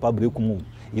 uri capable yo kumwumva.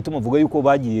 Igituma mvuga yuko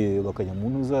bagiye bakajya mu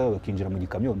ntuza bakinjira mu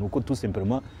gikamyo nuko tout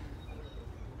simplement,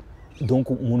 donc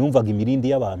umuntu yumvaga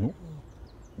imirindi y'abantu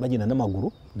bagenda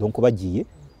n'amaguru, donc bagiye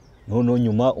noneho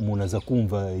nyuma umuntu aza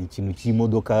kumva ikintu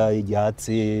cy'imodoka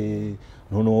yatse,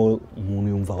 noneho umuntu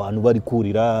yumva abantu bari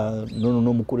kurira, noneho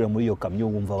no mukurira muri iyo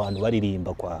kamyo wumva abantu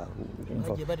baririmba kwa,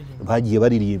 bagiye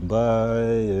baririmba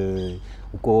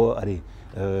uko ari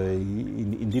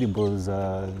indirimbo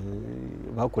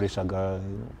bakoreshaga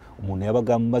umuntu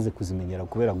yabaga amaze kuzimenyera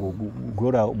kubera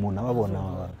gukora umuntu ababona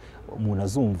umuntu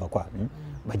azumva kwa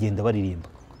bagenda baririmba.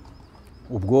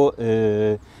 Ubwo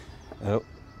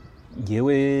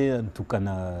ngewe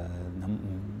tukana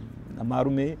na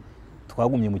marume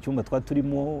twagumye mu cyumba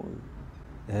twaturimo,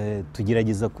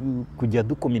 tugerageza kujya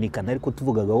dukominikana ariko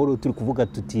tuvuga gahoro, turi kuvuga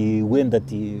tuti wenda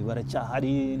ati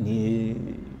baracyahari, ni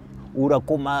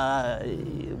urakoma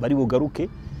bari bugaruke.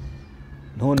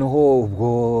 Noneho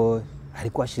ubwo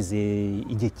ariko hashize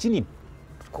igihe kinini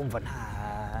twumva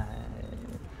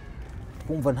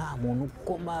nta muntu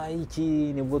ukoma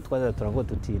iki, nibwo turavuga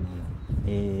tuti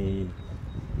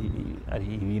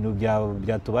ari ibintu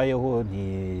byatubayeho,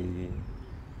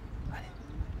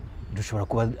 dushobora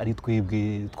kuba ari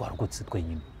twebwe twarokotse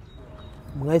twenyine.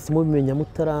 Mwahise mubimenya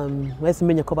mwahise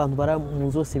mumenya ko abantu bara mu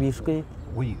nzu zose bishwe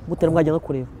mutari mwajya no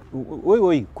kureba?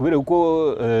 Oyi kubera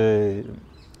uko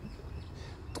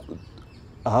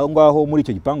aho ngaho muri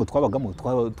icyo gipangu twabagamo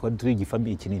twari turi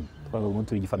igifamiye kinini,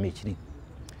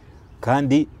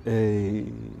 kandi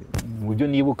mu buryo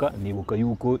nibuka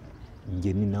yuko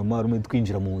njye na marume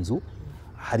twinjira mu nzu,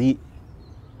 hari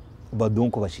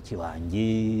badonko bashiki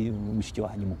wanjye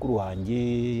mukuru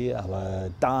wanjye,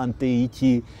 abatante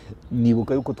iki,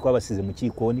 nibuka yuko twabasize mu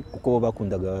kikoni kuko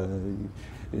bakundaga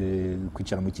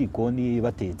kwicara mu kikoni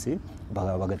batetse,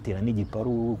 bagatera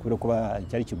n'igiparu kubera ko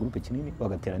cyari ikigurupe kinini,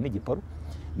 bagatera n'igiparu.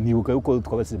 Nibuka yuko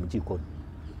twabasize mu kikoni.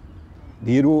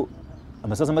 Rero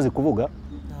amasasu amaze kuvuga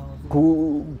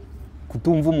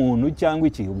kutumva umuntu cyangwa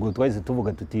iki, ubwo twahise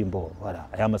tuvuga tuti mbo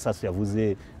aya masasu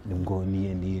yavuze nibwo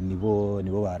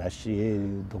nibo barashe,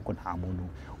 doko nta muntu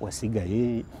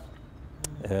wasigaye.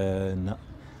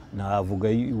 Navuga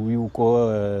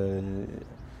yuko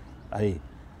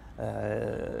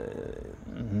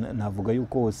navuga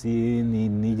yuko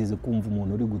nigeze kumva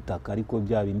umuntu uri gutaka, ariko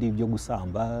bya bindi byo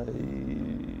gusamba,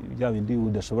 bya bindi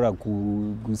udashobora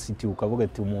gusiti ukavuga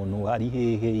ati umuntu ari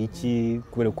hehe iki,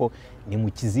 kubera ko ni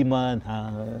mu kizima,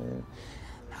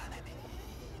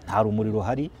 nta rumuri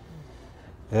ruhari.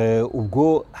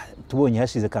 Ubwo tubonye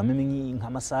hashize kameme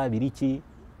nk'amasaha abiri iki,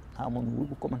 nta muntu uri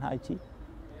gukoma nta iki,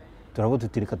 turavuga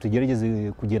tuti reka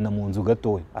tugerageze kugenda mu nzu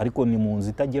gatoya, ariko ni mu nzu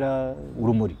itagira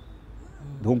urumuri.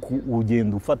 Donc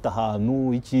ugenda ufata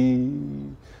ahantu iki,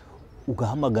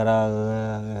 ugahamagara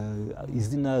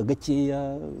izina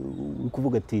gakeya, uri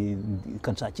kuvuga ati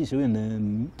kanshakishe wenda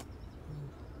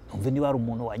numve niba hari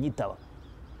umuntu wanyitaba,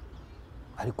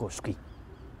 ariko shwi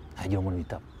ntagira umuntu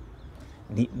witaba.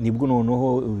 Nibwo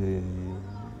noneho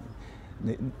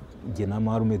njye na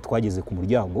marume twageze ku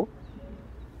muryango,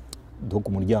 donc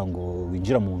umuryango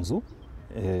winjira mu nzu,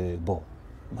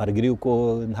 malgré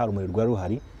yuko nta rumuri rwari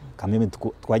ruhari, kameme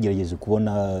twagerageje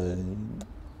kubona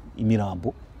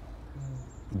imirambo,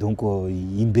 donc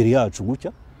imbere yacu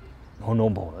gutya. Noneho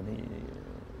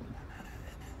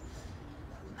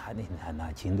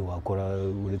nta kindi wakora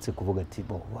uretse kuvuga ati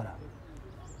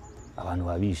abantu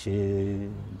babishe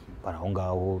baraho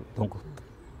ngaho. Donc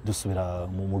dusubira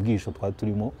mu bwisho twari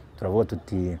turimo, turavuga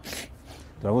tuti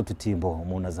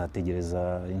umuntu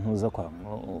azategereza intuza kwa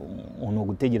umuntu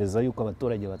gutegereza yuko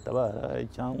abaturage batabara,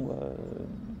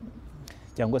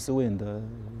 cyangwa se wenda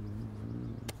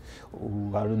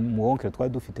umuwonkere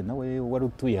twari dufite nawe wari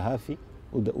utuye hafi,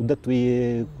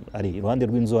 udatuye ari iruhande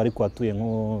rw'inzu ariko atuye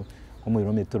nko mu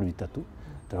birometero 3.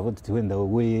 Turavuga tuti wenda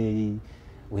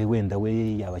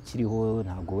we yaba akiriho,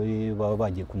 ntabwo we baba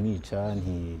bagiye kumwica,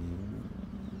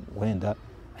 wenda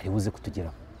ari buze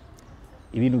kutugeraho.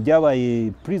 Ibintu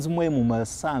byabaye prisme mu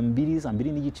saa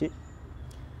 2 n'igice.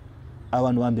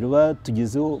 Abantu ba mbere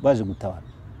batugezeho baje gutabara,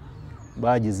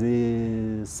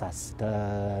 bageze saa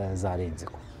 6 zarenze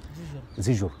ko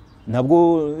z'ijoro.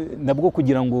 Nabwo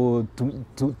kugira ngo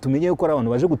tumenye ko ari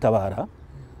abantu baje gutabara,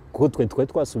 kuko twari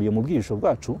twasubiye mu bwisho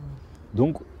bwacu,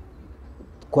 donc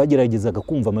twageragezaga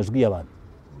kumva amajwi y'abantu.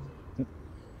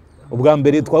 Ubwa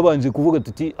mbere twabanje kuvuga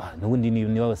tuti n'ubundi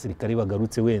niba abasirikare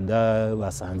bagarutse wenda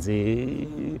basanze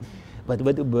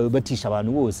batisha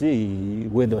abantu bose,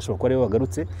 wenda bashobora kuba aribo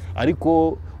bagarutse.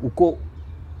 Ariko uko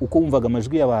wumvaga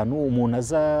amajwi y'abantu, umuntu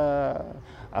aza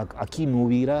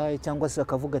akinubira cyangwa se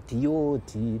akavuga ati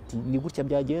ni gutya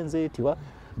byagenze tiwa,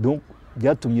 donc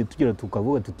byatumye tugira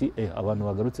tukavuga tuti abantu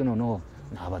bagarutse, noneho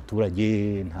nta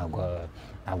baturage, ntabwo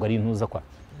ari intuza kwa,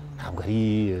 ntabwo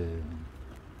ari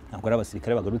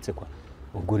abasirikare bagarutse kwa.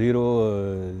 Ubwo rero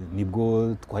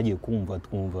nibwo twagiye twumva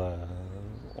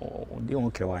undi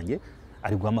wonkere wanjye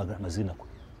ari guhamagara amazina kwa.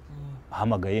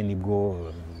 Ahamagaye nibwo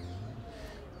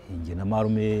njye na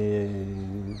marume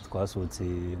twasohotse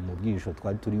mu bwisho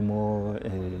twari turimo,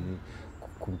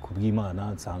 ku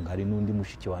bw'Imana nsanga hari n'undi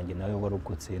mushiki wanjye nawe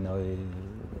warokotse nawe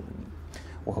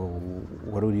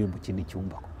wari uri mu kindi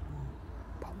cyumba.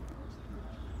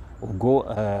 Ubwo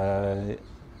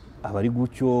abari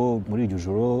gutyo muri iryo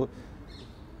joro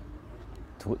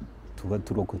tuba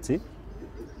turokotse.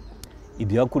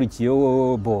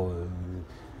 Ibyakurikiyeho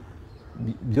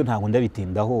byo ntabwo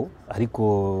ndabitindaho, ariko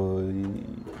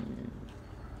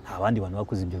nta bandi bantu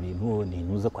bakoze ibyo bintu, ni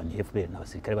intuza kwa FPR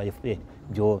n'abasirikare ba FPR.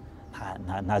 Byo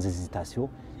nta hesitation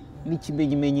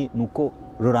n'ikimenyimenyi, nuko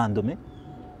random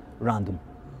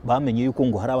bamenye yuko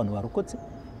ngo hari abantu barokotse,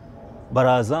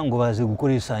 baraza ngo baje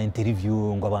gukoresha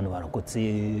interview ngo abantu barokotse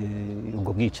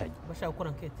ubwo bwicanyi, bashaka gukora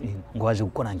enquête, ngo baje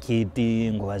gukora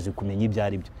enquête, ngo baje kumenya ibyo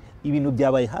ari byo. Ibintu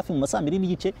byabaye hafi mu masaa 2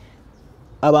 n'igice.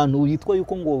 Abantu bitwa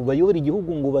yuko ngo bayobora igihugu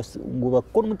ngo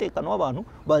bakora umutekano w'abantu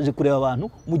baje kureba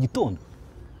abantu mu gitondo.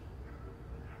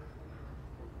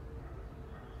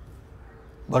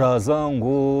 Baraza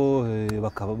ngo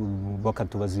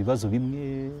bakatubaza ibibazo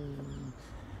bimwe,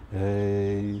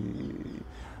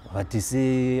 bati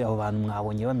se abo bantu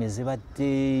mwabonye bameze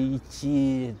bate,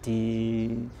 iki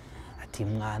ati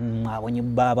mwabonye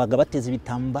babaga bateze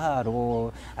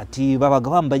ibitambaro, ati babaga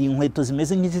bambaye inkweto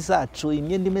zimeze nk'izacu,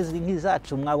 imyenda imeze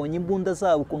nk'izacu, mwabonye imbunda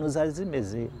zabo ukuntu zari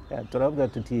zimeze. Turavuga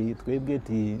tuti twebwe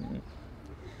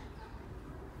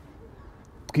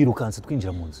twirukanse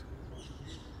twinjira mu nzu.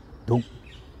 Donc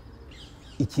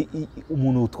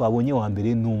umuntu twabonye wa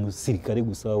mbere ni umusirikare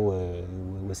gusa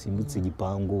wasimbutse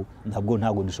igipangu.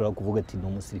 Ntabwo dushobora kuvuga ati ni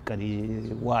umusirikare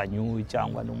wanyu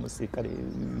cyangwa ni umusirikare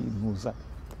muza.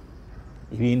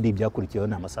 Ibindi byakurikiyeho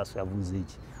ni amasasu yavuze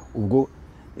iki. Ubwo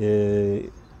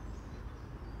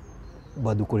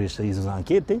badukoresha izo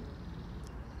enquête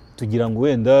tugira ngo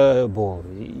wenda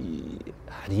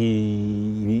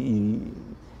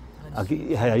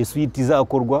hari suite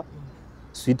izakorwa.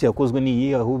 Suite yakozwe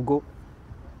niyi, ahubwo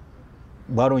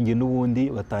barongeye n'ubundi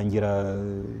batangira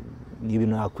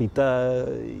n'ibintu nakwita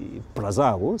plan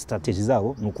zabo, strategie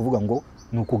zabo. Ni ukuvuga ngo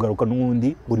ni ukugaruka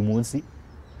n'ubundi buri munsi,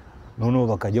 noneho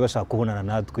bakajya bashaka kubonana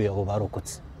natwe aho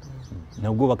barokotse.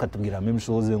 Nabwo bakatubwira même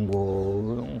chose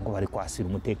ngo bari kwasira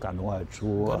umutekano wacu.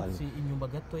 Inyuma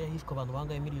gato yahishwe abantu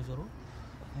bangaye muri ijoro.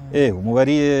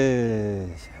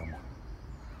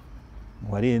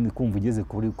 Umubare ndi kumva ugeze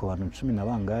kuri ku bantu 10 na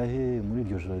bangahe muri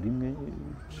iryo joro rimwe,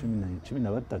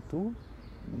 13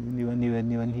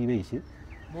 niba ntibeshye.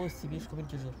 Bose bishwe muri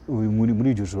iryo joro.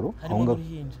 Muri iryo joro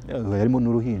harimo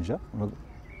n'uruhinja.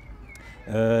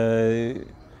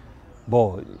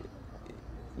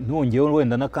 Nongeyeho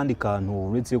wenda n'akandi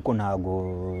kantu uretse yuko ntago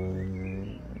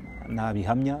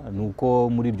nabihamya, nuko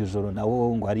muri iryo joro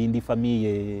nawo ngo hari indi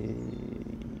famille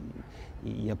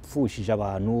yapfushije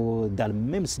abantu dans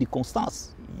même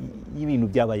circonstance y'ibintu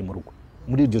byabaye mu rugo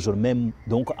muri iryo joro même,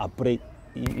 donc après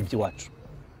iby'iwacu.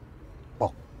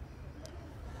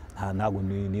 Ntabwo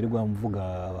nirirwa mvuga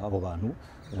abo bantu,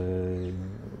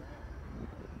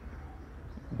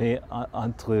 mais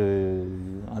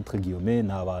entre guillemets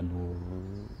ni abantu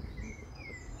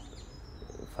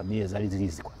famille zari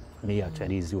zizi kwa famille yacu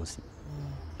yari izi yose.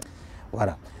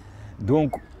 Voilà.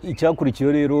 Donc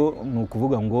icyakurikiyeho rero ni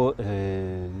ukuvuga ngo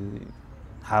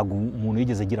ntabwo umuntu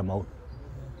yigeze agira amahoro.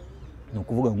 Ni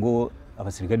ukuvuga ngo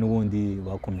abasirikare n'ubundi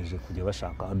bakomeje kujya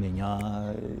bashaka bamenya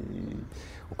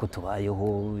uko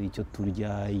tubayeho, icyo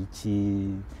turya, iki.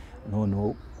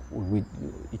 Noneho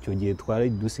icyo gihe twari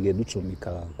dusigaye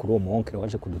ducumbika kuri uwo muhonkere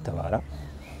waje kudutabara.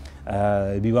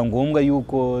 Biba ngombwa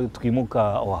yuko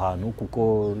twimuka aho hantu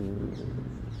kuko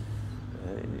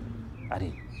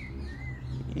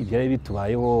ibyari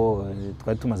bitubayeho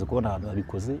twari tumaze kubona ahantu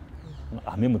babikoze.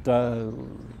 Hamwe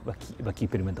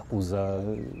bakiperimenta kuza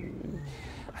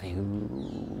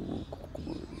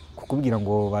kukubwira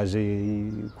ngo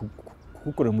baje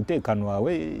kugukorera umutekano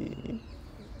wawe.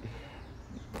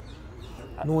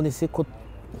 None se ko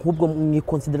nk'ubwo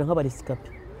mwikonsidera nk'abarescapé,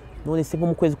 none se nko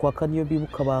mu kwezi kwa kane iyo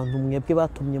bibuka abantu mwebwe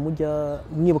batumye mujya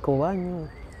mwibuka abo banyu?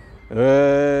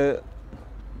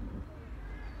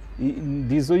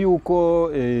 Ndizo yuko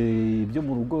ibyo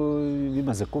mu rugo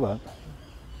bimaze kuba,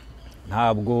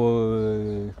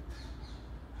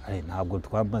 ntabwo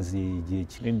twamaze igihe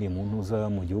kinini mu ntuza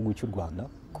mu gihugu cy'u Rwanda,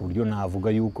 ku buryo navuga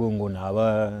yuko ngo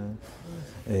naba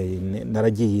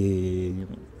naragiye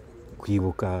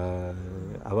kwibuka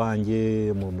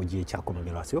abanjye mu gihe cya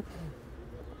commémoration,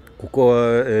 kuko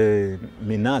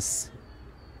menace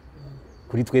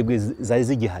kuri twebwe zari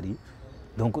zigihari.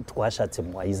 Donc twashatse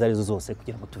mu izo arizo zose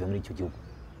kugira ngo tuve muri icyo gihugu.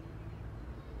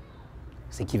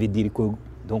 Ce qui veut dire que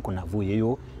donc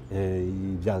navuyeyo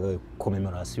bya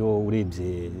commémoration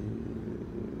urebye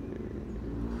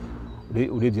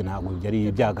urebye ntabwo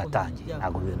byari byagatangiye,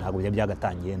 ntabwo byari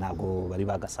byagatangiye, ntabwo bari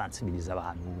bagasansibiriza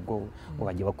abantu ngo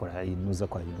bajye bakora inuza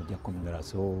kwa ibintu bya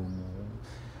commémoration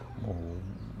mu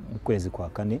kwezi kwa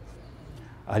kane.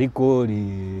 Ariko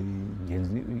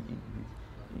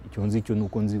icyo nzi cyo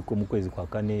nuko nzi ko mu kwezi kwa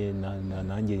kane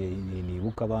nanjye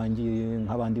nibuka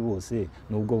nk'abandi bose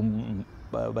nubwo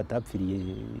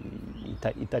batapfiriye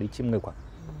itari kimwe kwa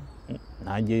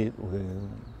nanjye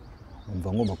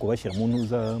umva ngomba kubashyira mu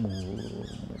ntuza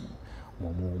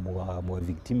mu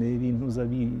victime b'intuza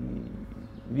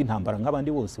b'intambara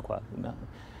nk'abandi bose kwa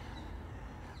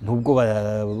nubwo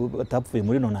batapfuye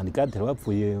muri 94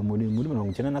 bapfuye muri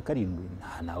 97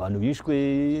 nta abantu bishwe.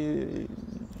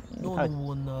 none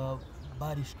ubona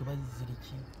barishwe bazira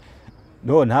iki?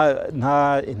 No,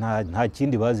 nta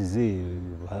kindi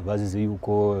bazize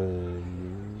yuko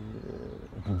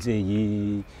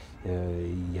umubyeyi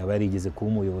yaba yarigeze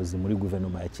kuba umuyobozi muri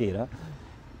guverinoma ya kera.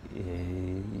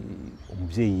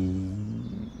 Umubyeyi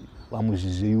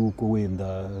bamujije yuko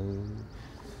wenda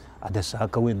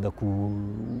adashaka wenda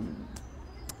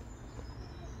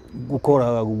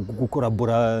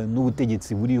gukorabora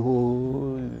n'ubutegetsi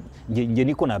buriho. Nge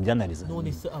niko nabyanariza.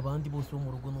 None se abandi bose bo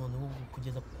mu rugo noneho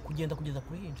kugenda kuri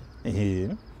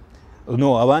hinja?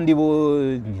 No, abandi bo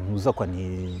ntuza kwa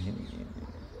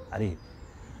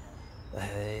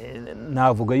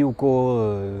navuga yuko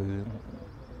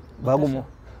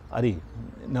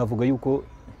navuga yuko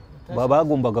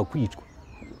bagombaga kwicwa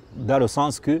dans le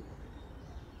sens que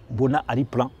bona ari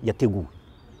plan yateguwe.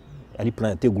 Ari plan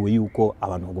yateguwe yuko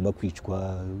abantu bagomba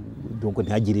kwicwa, donc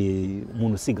ntihagire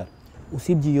umuntu usigara.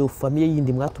 Usibye iyo famille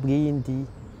yindi mwatubwiye yindi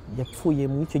yapfuye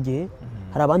muri icyo gihe,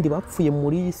 hari abandi bapfuye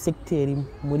muri secteur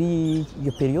muri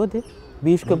iyo periode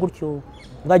bishwe gutyo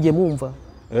mwagiye mwumva?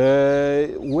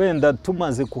 Wenda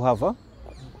tumaze kuhava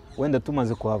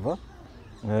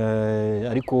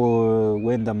ariko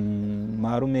wenda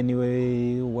marume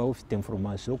niwe waba ufite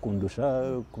information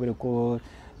kundusha kubera ko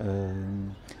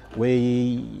we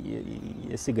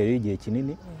yasigaye igihe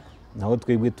kinini, naho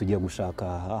twebwe tugiye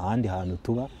gushaka ahandi hantu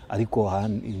tuba, ariko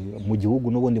mu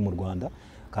gihugu n'ubundi mu Rwanda,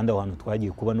 kandi abantu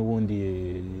twagiye kuba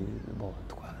n'ubundi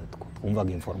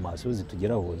twumvaga information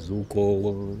zitugeraho zuko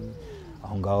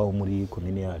aho ngaho muri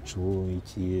komine yacu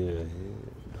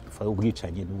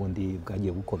ubwicanyi n'ubundi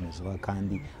bwagiye bukomezwa,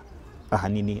 kandi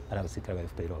ahanini ari abasirikare ba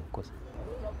FPR bakoze.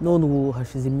 None ubu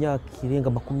hashize imyaka irenga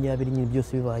 20 nyine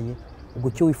byose bibaye,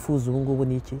 ubwo cyo wifuza ubu ngubu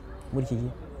ni iki muri iki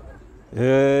gihe?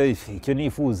 Icyo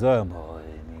nifuza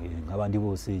nk'abandi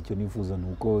bose, icyo nifuza ni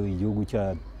uko igihugu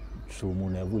cyacu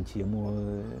umuntu yavukiyemo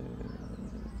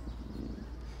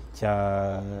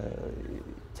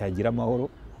cyagira amahoro,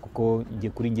 kuko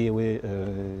kuri ngewe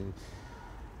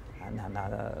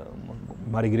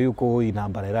marigire yuko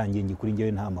intambara yarangiye kuri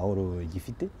ngewe nta mahoro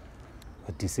gifite.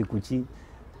 Bati se kuki?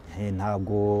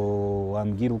 Ntabwo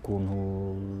wambwira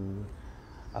ukuntu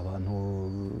abantu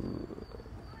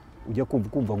ujya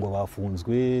kumva ngo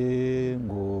bafunzwe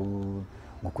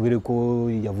ngo kubera ko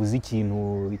yavuze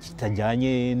ikintu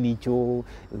kitajyanye n'icyo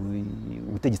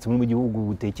ubutegetsi muri mu gihugu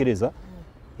butekereza.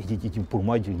 Pour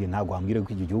moi ntabwo wambwira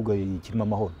ko iki gihugu kirimo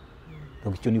amahoro.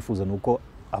 Donc icyo nifuza ni uko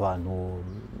abantu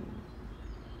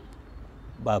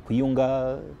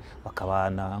bakwiyunga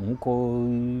bakabana nk'uko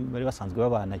bari basanzwe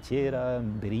babana kera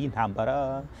mbere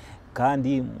y'intambara,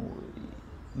 kandi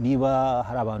niba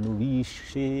hari abantu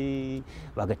bishe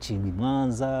bagacibwa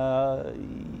imanza,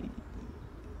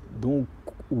 donc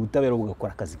ubutabera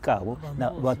bugakora akazi kabo,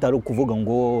 batari kuvuga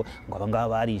ngo abangaba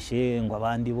barishe, ngo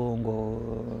abandi bo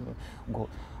ngo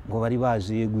bari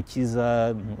baje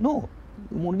gukiza. No,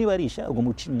 umuntu niba arisha ngo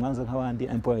mucire imanza nk'abandi,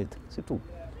 impoete, c'est tout.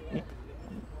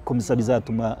 Komisa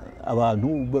bizatuma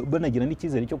abantu banagira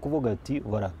n'icyizere cyo kuvuga ati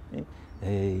voilà,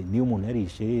 niyo umuntu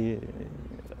yarishe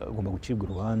agomba gucibwa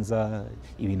urubanza,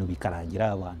 ibintu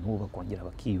bikarangira, abantu bakongera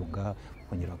bakiyunga,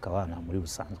 bakongera bakabana muri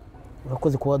busanzwe.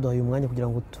 Urakoze kuba waduhaye umwanya kugira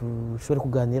ngo dushobore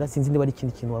kuganira. Sinzi niba ari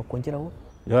ikindi kintu wakongeraho?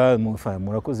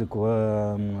 Murakoze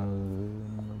kuba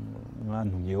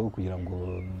mwantumyeho kugira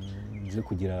ngo nze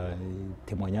kugira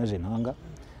témoignage ntanga.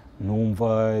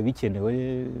 Numva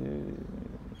bikenewe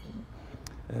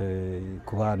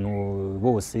ku bantu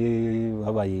bose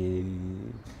babaye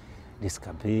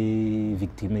rescapé,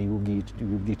 victime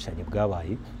y'ubwicanyi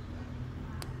bwabaye.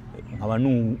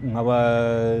 Nkaba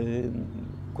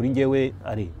kuri ngewe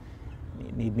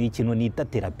ni ikintu nita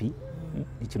therapie.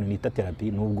 Ikintu nita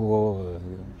therapie, nubwo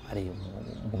ari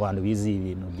mu bantu bizi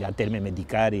ibintu bya terme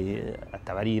médicale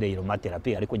atabari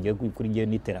aromathérapie, ariko ngewe kuri ngewe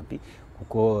ni therapie,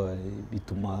 kuko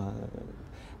bituma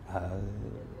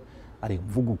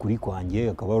mvuga ukuri kwanjye,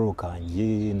 akababaro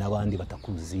kanjye, n'abandi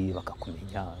batakuzi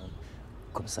bakakumenya.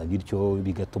 kabisa bityo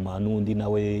bigatuma n'undi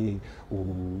nawe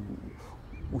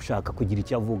ushaka kugira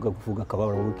icyo avuga kuvuga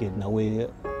akababaro ke nawe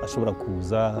ashobora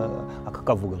kuza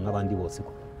akakavuga nk'abandi bose.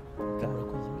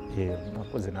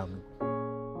 Murakoze namwe.